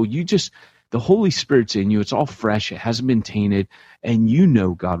gospel. The Holy Spirit's in you. It's all fresh. It hasn't been tainted. And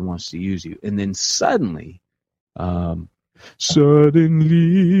God wants to use you. And then suddenly, sorry,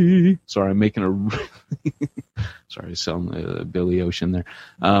 I'm making sorry, selling Billy Ocean there.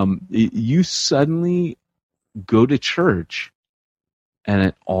 You suddenly go to church and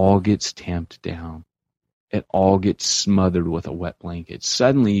it all gets tamped down. It all gets smothered with a wet blanket.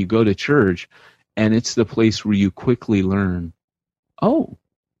 Suddenly you go to church and it's the place where you quickly learn, oh,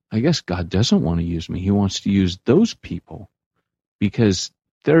 I guess God doesn't want to use me. He wants to use those people. because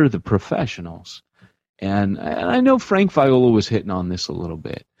they're the professionals. And I know Frank Viola was hitting on this a little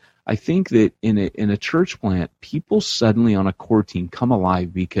bit. I think that in a church plant, people suddenly on a core team come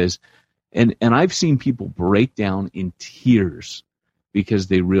alive because, and I've seen people break down in tears because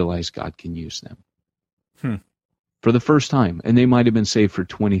they realize God can use them. For the first time, and they might have been saved for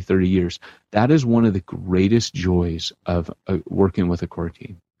 20, 30 years. That is one of the greatest joys of working with a core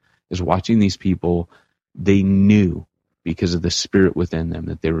team, is watching these people. They knew because of the Spirit within them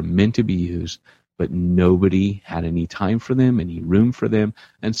that they were meant to be used, but nobody had any time for them, any room for them.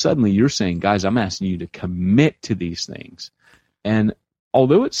 And suddenly you're saying, guys, I'm asking you to commit to these things. And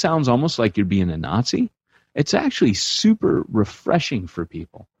although it sounds almost like you're being a Nazi, it's actually super refreshing for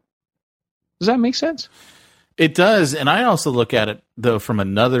people. Does that make sense? It does, and I also look at it, though, from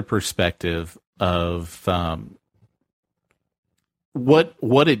another perspective of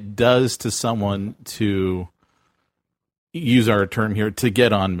what it does to someone to, use our term here, to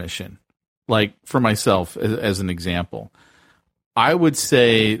get on mission. Like, for myself, as an example, I would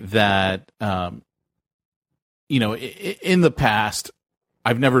say that, in the past,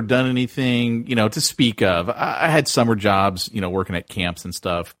 I've never done anything, to speak of. I had summer jobs, working at camps and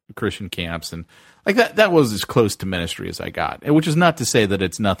stuff, Christian camps, and like that was as close to ministry as I got, which is not to say that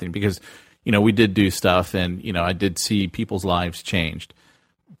it's nothing, because, we did do stuff and, I did see people's lives changed.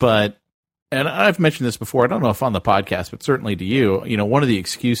 But, and I've mentioned this before, I don't know if on the podcast, but certainly to you, one of the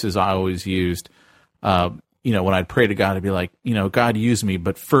excuses I always used, when I'd pray to God, I'd be like, God, use me,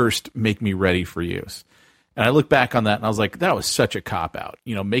 but first make me ready for use. And I look back on that and I was like, that was such a cop-out,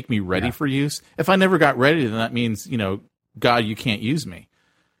 make me ready for use. If I never got ready, then that means, God, you can't use me.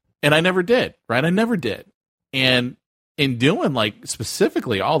 And I never did, right? I never did. And in doing, like,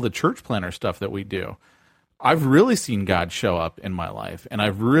 specifically all the church planner stuff that we do, I've really seen God show up in my life. And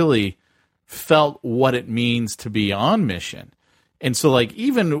I've really felt what it means to be on mission. And so, like,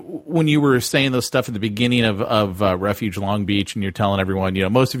 even when you were saying those stuff at the beginning of Refuge Long Beach, and you're telling everyone,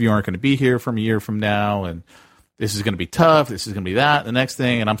 most of you aren't going to be here from a year from now, and this is going to be tough, this is going to be that, the next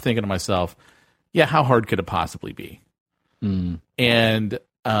thing, and I'm thinking to myself, yeah, how hard could it possibly be? And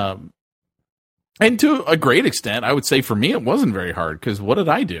to a great extent, I would say for me, it wasn't very hard, because what did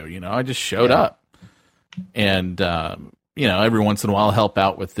I do? I just showed up, and every once in a while help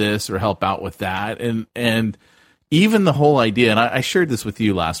out with this or help out with that, and even the whole idea, and I shared this with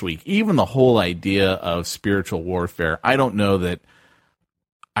you last week, even the whole idea of spiritual warfare, I don't know that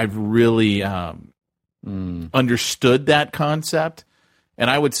I've really understood that concept. And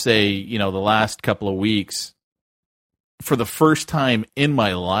I would say, the last couple of weeks, for the first time in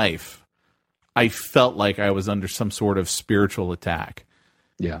my life, I felt like I was under some sort of spiritual attack.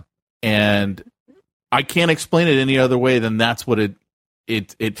 Yeah. And I can't explain it any other way than that's what it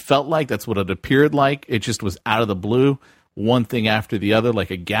felt like. That's what it appeared like. It just was out of the blue, one thing after the other, like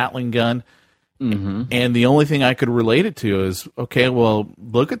a Gatling gun. Mm-hmm. And the only thing I could relate it to is, okay, well,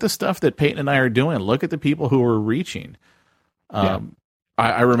 look at the stuff that Peyton and I are doing. Look at the people who are reaching.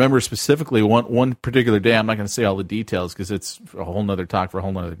 I remember specifically one particular day, I'm not going to say all the details because it's a whole nother talk for a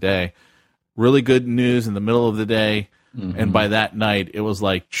whole nother day. Really good news in the middle of the day. Mm-hmm. And by that night, it was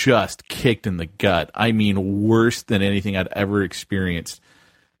like just kicked in the gut. I mean, worse than anything I'd ever experienced.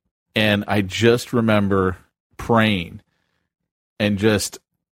 And I just remember praying and just,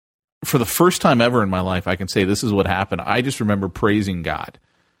 for the first time ever in my life, I can say this is what happened. I just remember praising God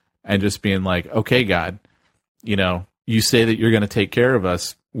and just being like, okay, God, you say that you're going to take care of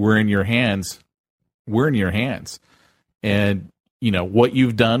us. We're in your hands. We're in your hands. And what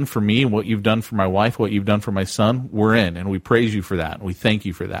you've done for me and what you've done for my wife, what you've done for my son, we're in, and we praise you for that, and we thank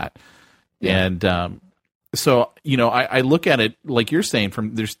you for that. Yeah. And so, I look at it like you're saying,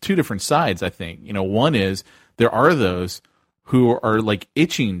 there's two different sides, I think. One is there are those who are like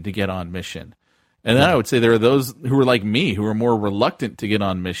itching to get on mission. And then I would say there are those who are like me, who are more reluctant to get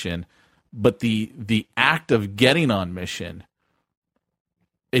on mission, but the act of getting on mission,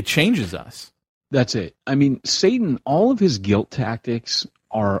 it changes us. That's it. I mean, Satan, all of his guilt tactics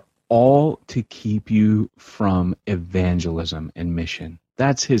are all to keep you from evangelism and mission.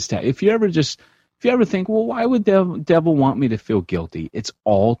 That's his If you ever think, well, why would the devil want me to feel guilty? It's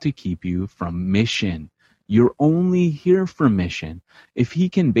all to keep you from mission. You're only here for mission. If he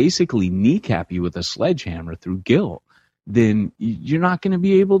can basically kneecap you with a sledgehammer through guilt, then you're not going to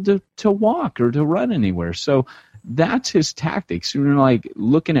be able to walk or to run anywhere. So that's his tactics. You're like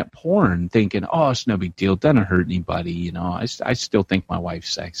looking at porn thinking, oh, it's no big deal. It doesn't hurt anybody. I still think my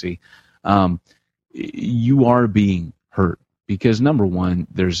wife's sexy. You are being hurt because, number one,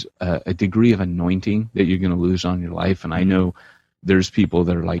 there's a degree of anointing that you're going to lose on your life. And I know there's people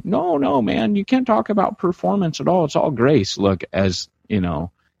that are like, no, man, you can't talk about performance at all. It's all grace. Look, as you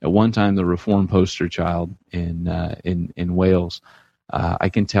know, at one time, the Reformed poster child in Wales, I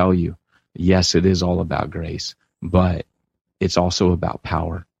can tell you, yes, it is all about grace, but it's also about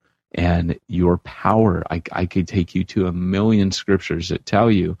power. And your power, I could take you to a million scriptures that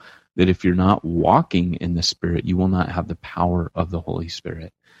tell you that if you're not walking in the Spirit, you will not have the power of the Holy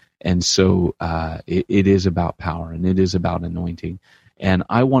Spirit. And so it is about power, and it is about anointing. And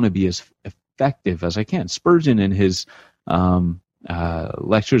I want to be as effective as I can. Spurgeon, in his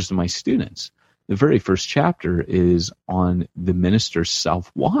lectures to my students, the very first chapter is on the minister's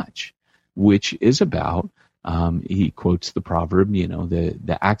self-watch, which is about, he quotes the proverb,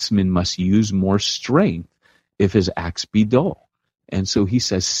 the axeman must use more strength if his axe be dull. And so he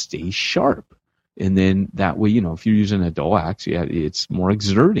says, stay sharp. And then that way, if you're using a dull axe, it's more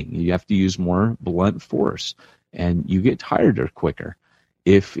exerting. You have to use more blunt force, and you get tired quicker.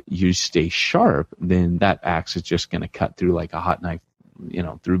 If you stay sharp, then that axe is just going to cut through like a hot knife,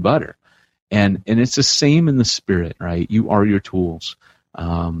 through butter. And it's the same in the Spirit, right? You are your tools.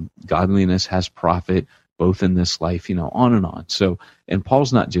 Godliness has profit both in this life, on and on. So, and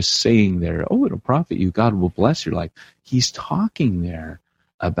Paul's not just saying there, oh, it'll profit you, God will bless your life. He's talking there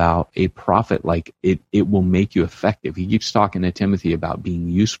about a profit, like it will make you effective. He keeps talking to Timothy about being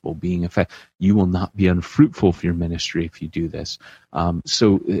useful, being effective. You will not be unfruitful for your ministry if you do this.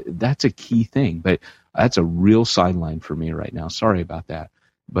 So that's a key thing, but that's a real sideline for me right now. Sorry about that.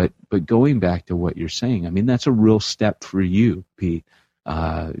 But going back to what you're saying, I mean, that's a real step for you, Pete.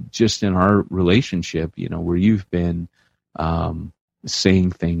 Just in our relationship, where you've been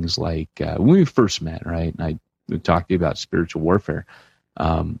saying things like, when we first met, right? And I talked to you about spiritual warfare.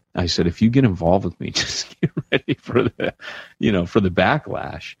 I said, if you get involved with me, just get ready for the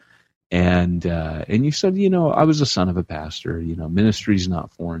backlash. And you said, I was a son of a pastor, ministry's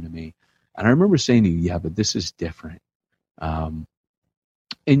not foreign to me. And I remember saying to you, yeah, but this is different. And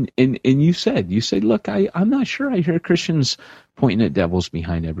you said, look, I'm not sure I hear Christians pointing at devils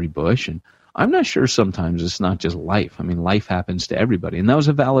behind every bush. And I'm not sure sometimes it's not just life. I mean, life happens to everybody. And that was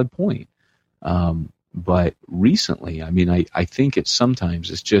a valid point. But recently, I mean, I think it's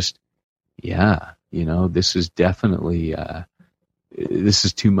just, this is definitely, this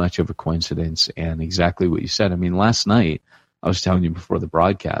is too much of a coincidence, and exactly what you said. I mean, last night, I was telling you before the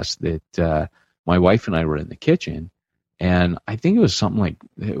broadcast that my wife and I were in the kitchen, and I think it was something like,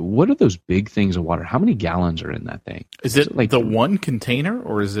 what are those big things of water? How many gallons are in that thing? Is it like the one container,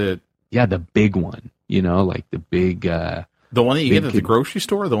 or is it? Yeah, the big one, like the big... the one that you get at the grocery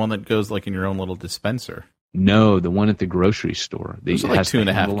store, or the one that goes like in your own little dispenser? No, the one at the grocery store. It's like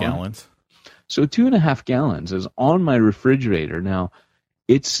 2.5 gallons. So 2.5 gallons is on my refrigerator. Now,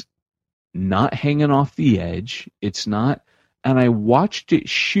 it's not hanging off the edge. It's not, and I watched it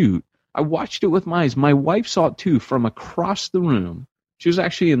shoot. I watched it with my eyes. My wife saw it too from across the room. She was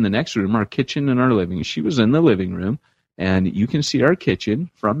actually in the next room, our kitchen and our living. She was in the living room, and you can see our kitchen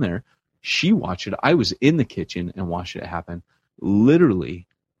from there. She watched it. I was in the kitchen and watched it happen. Literally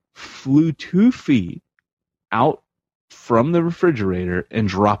flew 2 feet out from the refrigerator and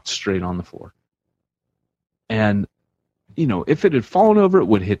dropped straight on the floor. And, if it had fallen over, it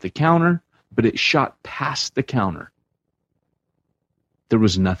would hit the counter, but it shot past the counter. There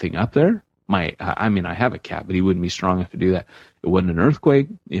was nothing up there. I have a cat, but he wouldn't be strong enough to do that. It wasn't an earthquake.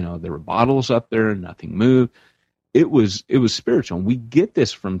 There were bottles up there, nothing moved. It was spiritual. And we get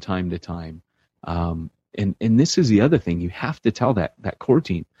this from time to time. And this is the other thing. You have to tell that core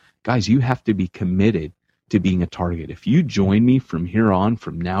team, guys, you have to be committed to being a target. If you join me from here on,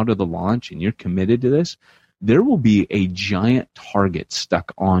 from now to the launch, and you're committed to this, there will be a giant target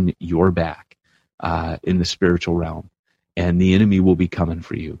stuck on your back in the spiritual realm. And the enemy will be coming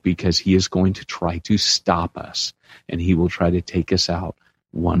for you, because he is going to try to stop us, and he will try to take us out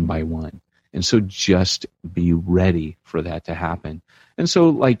one by one. And so just be ready for that to happen. And so,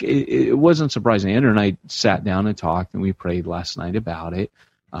 like, it wasn't surprising. Andrew and I sat down and talked, and we prayed last night about it.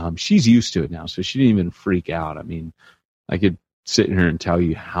 She's used to it now, so she didn't even freak out. I mean, I could sit here and tell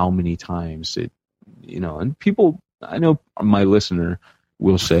you how many times it, and people, I know my listener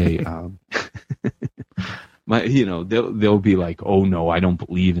will say, they'll be like, oh no, I don't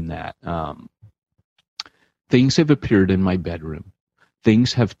believe in that. Things have appeared in my bedroom.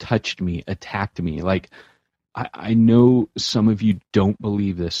 Things have touched me, attacked me. Like, I know some of you don't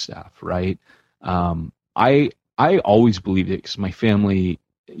believe this stuff, right? I always believed it because my family,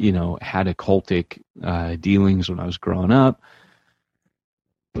 had occultic dealings when I was growing up.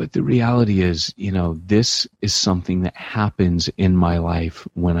 But the reality is, this is something that happens in my life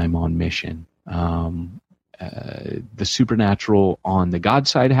when I'm on mission. the supernatural on the God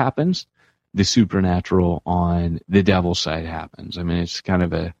side happens, the supernatural on the devil side happens. I mean, it's kind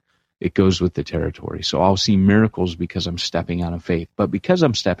of it goes with the territory. So I'll see miracles because I'm stepping out in faith. But because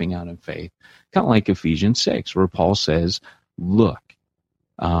I'm stepping out in faith, kind of like Ephesians 6, where Paul says, look,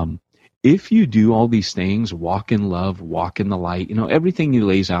 if you do all these things, walk in love, walk in the light, everything he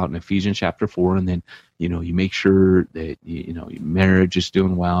lays out in Ephesians chapter 4, and then, you make sure that, your marriage is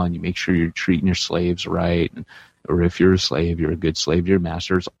doing well, and you make sure you're treating your slaves right. Or if you're a slave, you're a good slave to your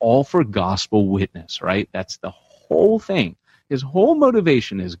master. It's all for gospel witness, right? That's the whole thing. His whole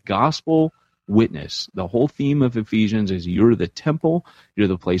motivation is gospel witness. The whole theme of Ephesians is you're the temple. You're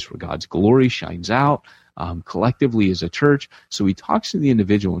the place where God's glory shines out. Collectively as a church. So he talks to the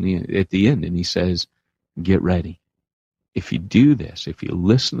individual at the end, and he says, get ready. If you do this, if you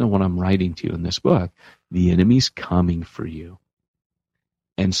listen to what I'm writing to you in this book, the enemy's coming for you.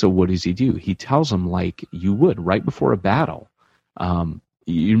 And so what does he do? He tells them like you would right before a battle. You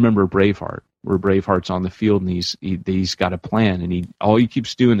remember Braveheart, where Braveheart's on the field, and he's got a plan, and all he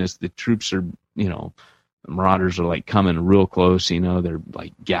keeps doing is the troops are, the marauders are like coming real close, they're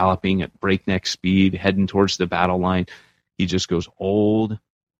like galloping at breakneck speed, heading towards the battle line. He just goes, hold.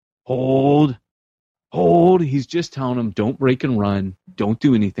 He's just telling them, don't break and run. Don't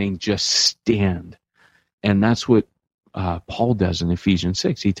do anything. Just stand. And that's what Paul does in Ephesians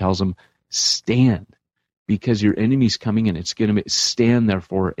 6. He tells them, stand, because your enemy's coming in. It's going to stand,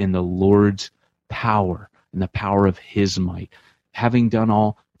 therefore, in the Lord's power, in the power of his might, having done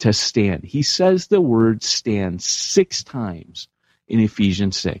all to stand. He says the word stand 6 times in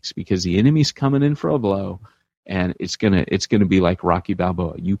Ephesians 6 because the enemy's coming in for a blow, and it's gonna be like Rocky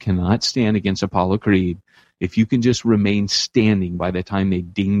Balboa. You cannot stand against Apollo Creed. If you can just remain standing by the time they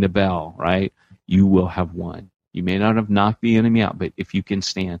ding the bell, right, you will have won. You may not have knocked the enemy out, but if you can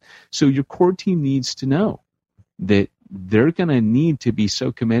stand. So your core team needs to know that they're going to need to be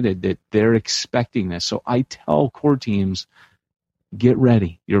so committed that they're expecting this. So I tell core teams, get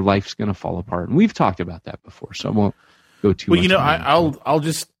ready. Your life's going to fall apart. And we've talked about that before, so I won't go too much. Well, I'll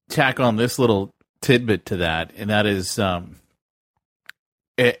just tack on this little tidbit to that, and that is,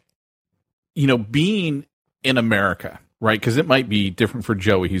 being in America, right? Because it might be different for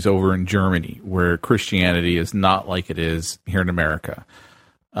Joey. He's over in Germany, where Christianity is not like it is here in America.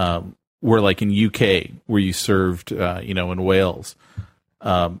 Where like in UK, where you served, in Wales,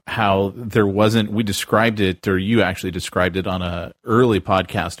 how there wasn't, we described it, or you actually described it on a early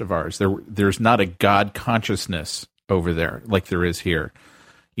podcast of ours. There's not a God consciousness over there like there is here.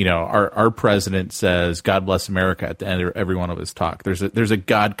 Our president says, God bless America at the end of every one of his talk. There's a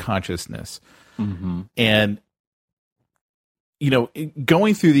God consciousness. Mm-hmm. And,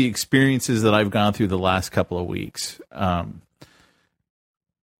 going through the experiences that I've gone through the last couple of weeks,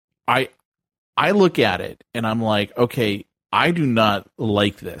 I look at it and I'm like, okay, I do not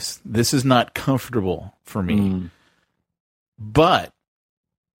like this. This is not comfortable for me. But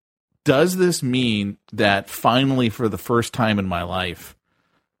does this mean that finally, for the first time in my life,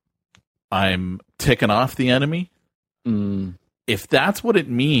 I'm ticking off the enemy? If that's what it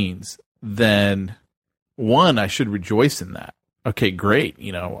means, then one, I should rejoice in that. Okay, great.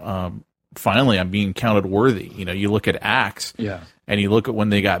 Finally, I'm being counted worthy. You look at Acts, and you look at when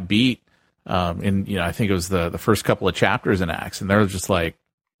they got beat. And I think it was the first couple of chapters in Acts, and they're just like,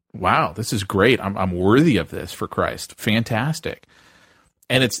 "Wow, this is great! I'm worthy of this for Christ. Fantastic!"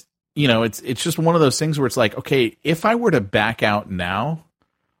 And it's just one of those things where it's like, okay, if I were to back out now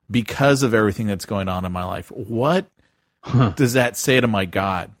because of everything that's going on in my life, what does that say to my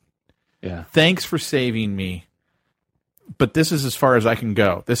God? Yeah, thanks for saving me, but this is as far as I can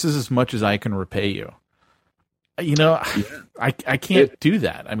go. This is as much as I can repay you. I can't do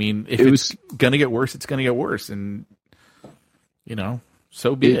that. I mean, if it's going to get worse, it's going to get worse. And,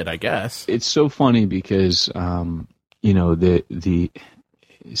 so be it, I guess. It's so funny because, the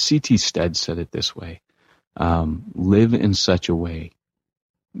C.T. Stead said it this way. Live in such a way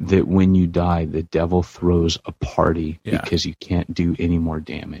that when you die, the devil throws a party because you can't do any more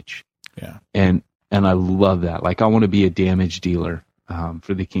damage. Yeah. And I love that. Like, I want to be a damage dealer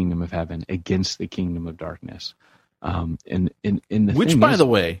for the kingdom of heaven against the kingdom of darkness. Which, by the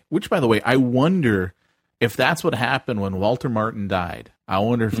way, I wonder if that's what happened when Walter Martin died. I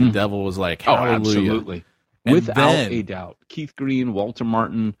wonder if the devil was like, hallelujah. Oh, absolutely. Without a doubt. Keith Green, Walter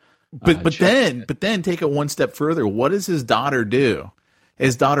Martin. But then take it one step further. What does his daughter do?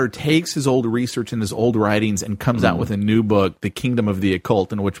 His daughter takes his old research and his old writings and comes out with a new book, The Kingdom of the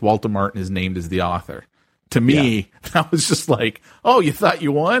Occult, in which Walter Martin is named as the author. to me, that was just like, oh, you thought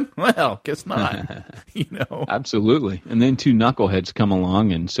you won? Well, guess not. Absolutely. And then two knuckleheads come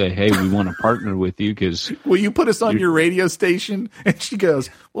along and say, hey, we want to partner with you because... Will you put us on your radio station? And she goes,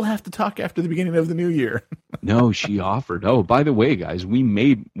 we'll have to talk after the beginning of the new year. No, she offered. Oh, by the way, guys, we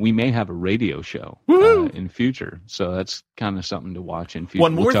may have a radio show in future. So that's kind of something to watch in future.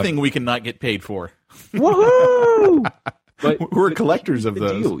 One more thing we cannot get paid for. Woohoo! But we're collectors of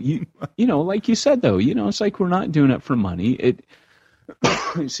those. You like you said, though, it's like we're not doing it for money.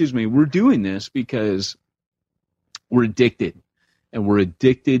 Excuse me. We're doing this because we're addicted, and we're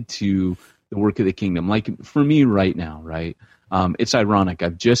addicted to the work of the kingdom. Like for me right now, right? It's ironic.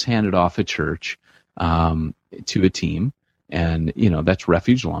 I've just handed off a church to a team, and that's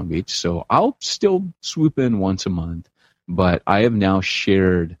Refuge Long Beach. So I'll still swoop in once a month, but I have now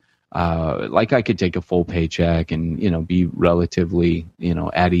shared. Like I could take a full paycheck and, be relatively,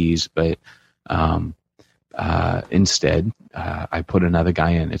 at ease, but instead I put another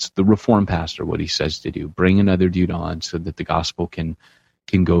guy in. It's the Reformed pastor, what he says to do, bring another dude on so that the gospel can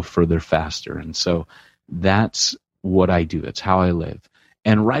go further faster. And so that's what I do. It's how I live.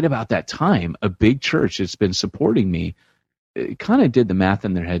 And right about that time, a big church that's been supporting me kind of did the math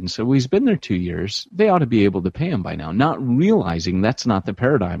in their head and said, well, he's been there 2 years. They ought to be able to pay him by now, not realizing that's not the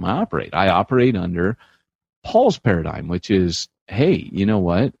paradigm I operate. I operate under Paul's paradigm, which is, hey, you know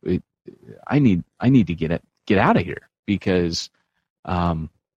what? I need to get out of here because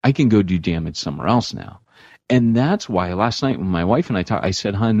I can go do damage somewhere else now. And that's why last night when my wife and I talked, I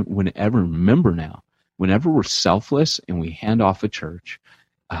said, hon, whenever we're selfless and we hand off a church,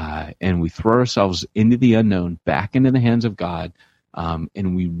 and we throw ourselves into the unknown, back into the hands of God,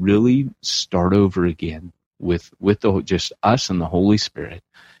 and we really start over again with just us and the Holy Spirit.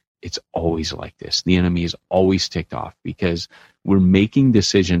 It's always like this. The enemy is always ticked off because we're making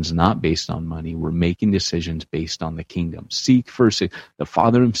decisions not based on money. We're making decisions based on the kingdom. Seek first. The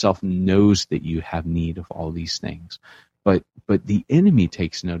Father himself knows that you have need of all these things, but the enemy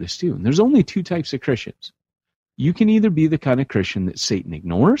takes notice too. And there's only two types of Christians. You can either be the kind of Christian that Satan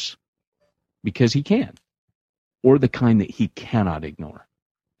ignores because he can, or the kind that he cannot ignore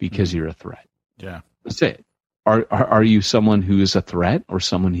because you're a threat. Yeah. That's it. Are you someone who is a threat or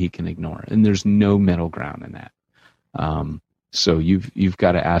someone he can ignore? And there's no middle ground in that. So you've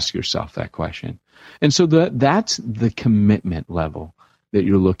got to ask yourself that question. And so that's the commitment level that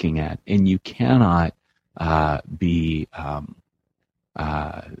you're looking at, and you cannot be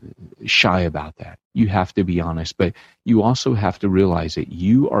shy about that. You have to be honest, but you also have to realize that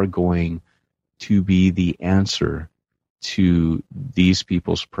you are going to be the answer to these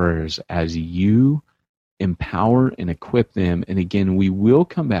people's prayers as you empower and equip them. And again, we will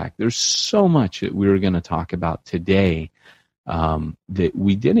come back. There's so much that we're going to talk about today that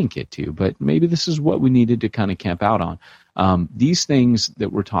we didn't get to, but maybe this is what we needed to kind of camp out on. These things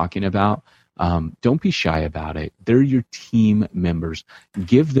that we're talking about, don't be shy about it. They're your team members.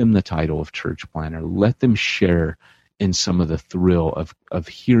 Give them the title of church planner. Let them share in some of the thrill of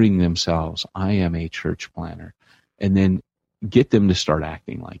hearing themselves, I am a church planner. And then get them to start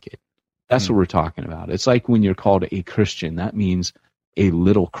acting like it. That's what we're talking about. It's like when you're called a Christian, that means a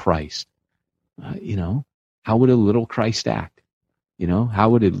little Christ. How would a little Christ act? How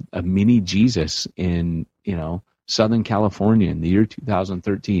would a mini Jesus in, Southern California in the year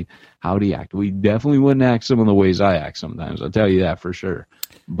 2013, how would he act? We definitely wouldn't act some of the ways I act sometimes. I'll tell you that for sure.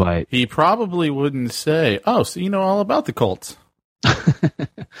 But he probably wouldn't say, oh, so you know all about the cults.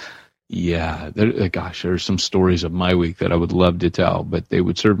 Yeah, there's some stories of my week that I would love to tell, but they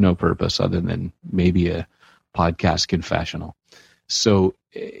would serve no purpose other than maybe a podcast confessional. So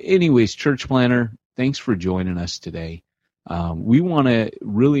anyways, church planner, thanks for joining us today. We want to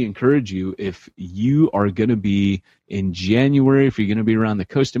really encourage you, if you are going to be in January, if you're going to be around the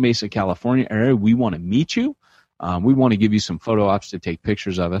Costa Mesa, California area, we want to meet you. We want to give you some photo ops to take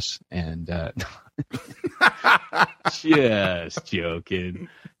pictures of us. And just joking.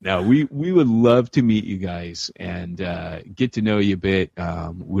 No, we would love to meet you guys and get to know you a bit.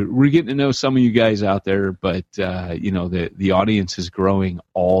 We're getting to know some of you guys out there, but the audience is growing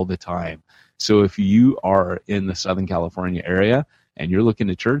all the time. So if you are in the Southern California area and you're looking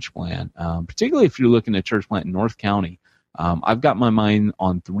to church plant, particularly if you're looking to church plant in North County, I've got my mind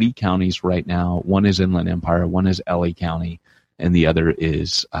on 3 counties right now. One is Inland Empire, one is LA County, and the other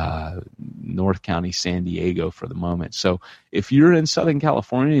is North County, San Diego for the moment. So if you're in Southern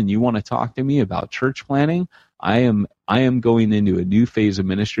California and you want to talk to me about church planting, I am going into a new phase of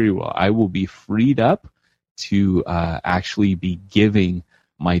ministry where I will be freed up to actually be giving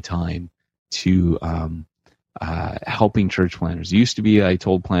my time to helping church planners. It used to be I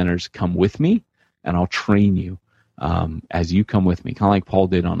told planners, come with me. and I'll train you as you come with me, kind of like Paul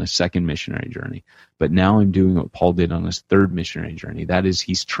did on his second missionary journey. But now I'm doing what Paul did on his third missionary journey. That is,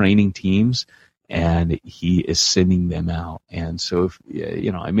 he's training teams and he is sending them out. And so, if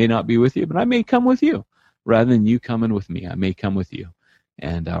I may not be with you, but I may come with you. Rather than you coming with me, I may come with you.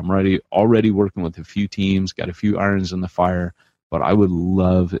 And I'm already working with a few teams, got a few irons in the fire, but I would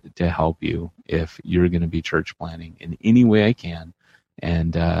love to help you if you're going to be church planting in any way I can.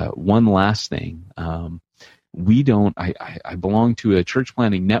 And one last thing, I belong to a church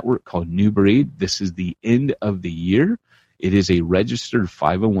planting network called New Breed. This is the end of the year. It is a registered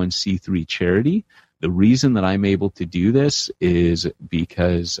 501c3 charity. The reason that I'm able to do this is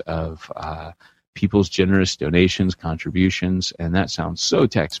because of people's generous donations, contributions, and that sounds so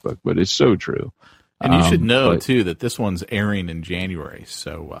textbook, but it's so true. And you should know, too, that this one's airing in January,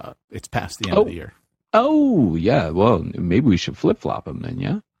 so it's past the end of the year. Oh, yeah. Well, maybe we should flip-flop them then,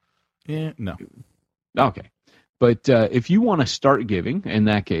 yeah? Yeah, no. Okay. But if you want to start giving, in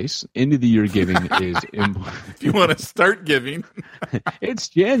that case, end-of-the-year giving is important. If you want to start giving. It's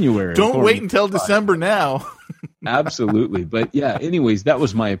January. Don't wait until December now. Absolutely. But, yeah, anyways, that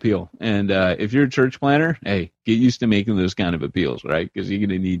was my appeal. And if you're a church planner, hey, get used to making those kind of appeals, right? Because you're going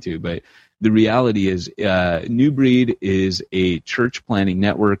to need to. But the reality is New Breed is a church planning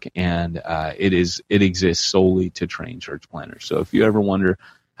network, and it exists solely to train church planners. So if you ever wonder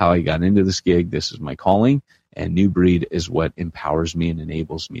how I got into this gig, this is my calling. And New Breed is what empowers me and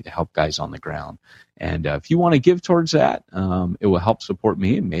enables me to help guys on the ground. And if you want to give towards that, it will help support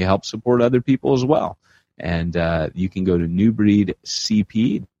me and may help support other people as well. And you can go to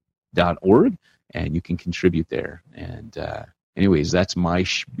newbreedcp.org and you can contribute there. And anyways, that's my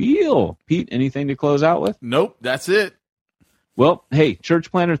spiel. Pete, anything to close out with? Nope, that's it. Well, hey,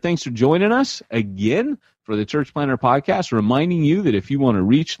 Church Planner, thanks for joining us again for the Church Planner Podcast, reminding you that if you want to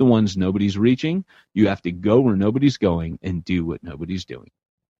reach the ones nobody's reaching, you have to go where nobody's going and do what nobody's doing.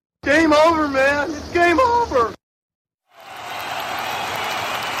 Game over, man. It's game over.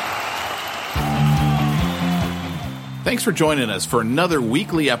 Thanks for joining us for another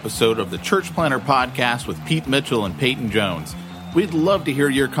weekly episode of the Church Planner Podcast with Pete Mitchell and Peyton Jones. We'd love to hear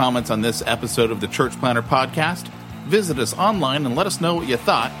your comments on this episode of the Church Planner Podcast. Visit us online and let us know what you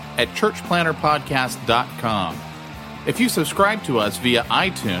thought at churchplannerpodcast.com. If you subscribe to us via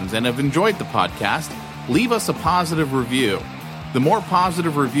iTunes and have enjoyed the podcast, leave us a positive review. The more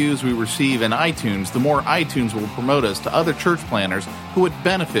positive reviews we receive in iTunes, the more iTunes will promote us to other church planners who would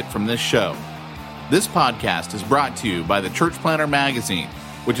benefit from this show. This podcast is brought to you by the Church Planner Magazine,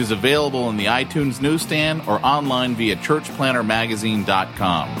 which is available in the iTunes newsstand or online via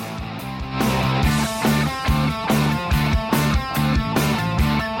churchplannermagazine.com.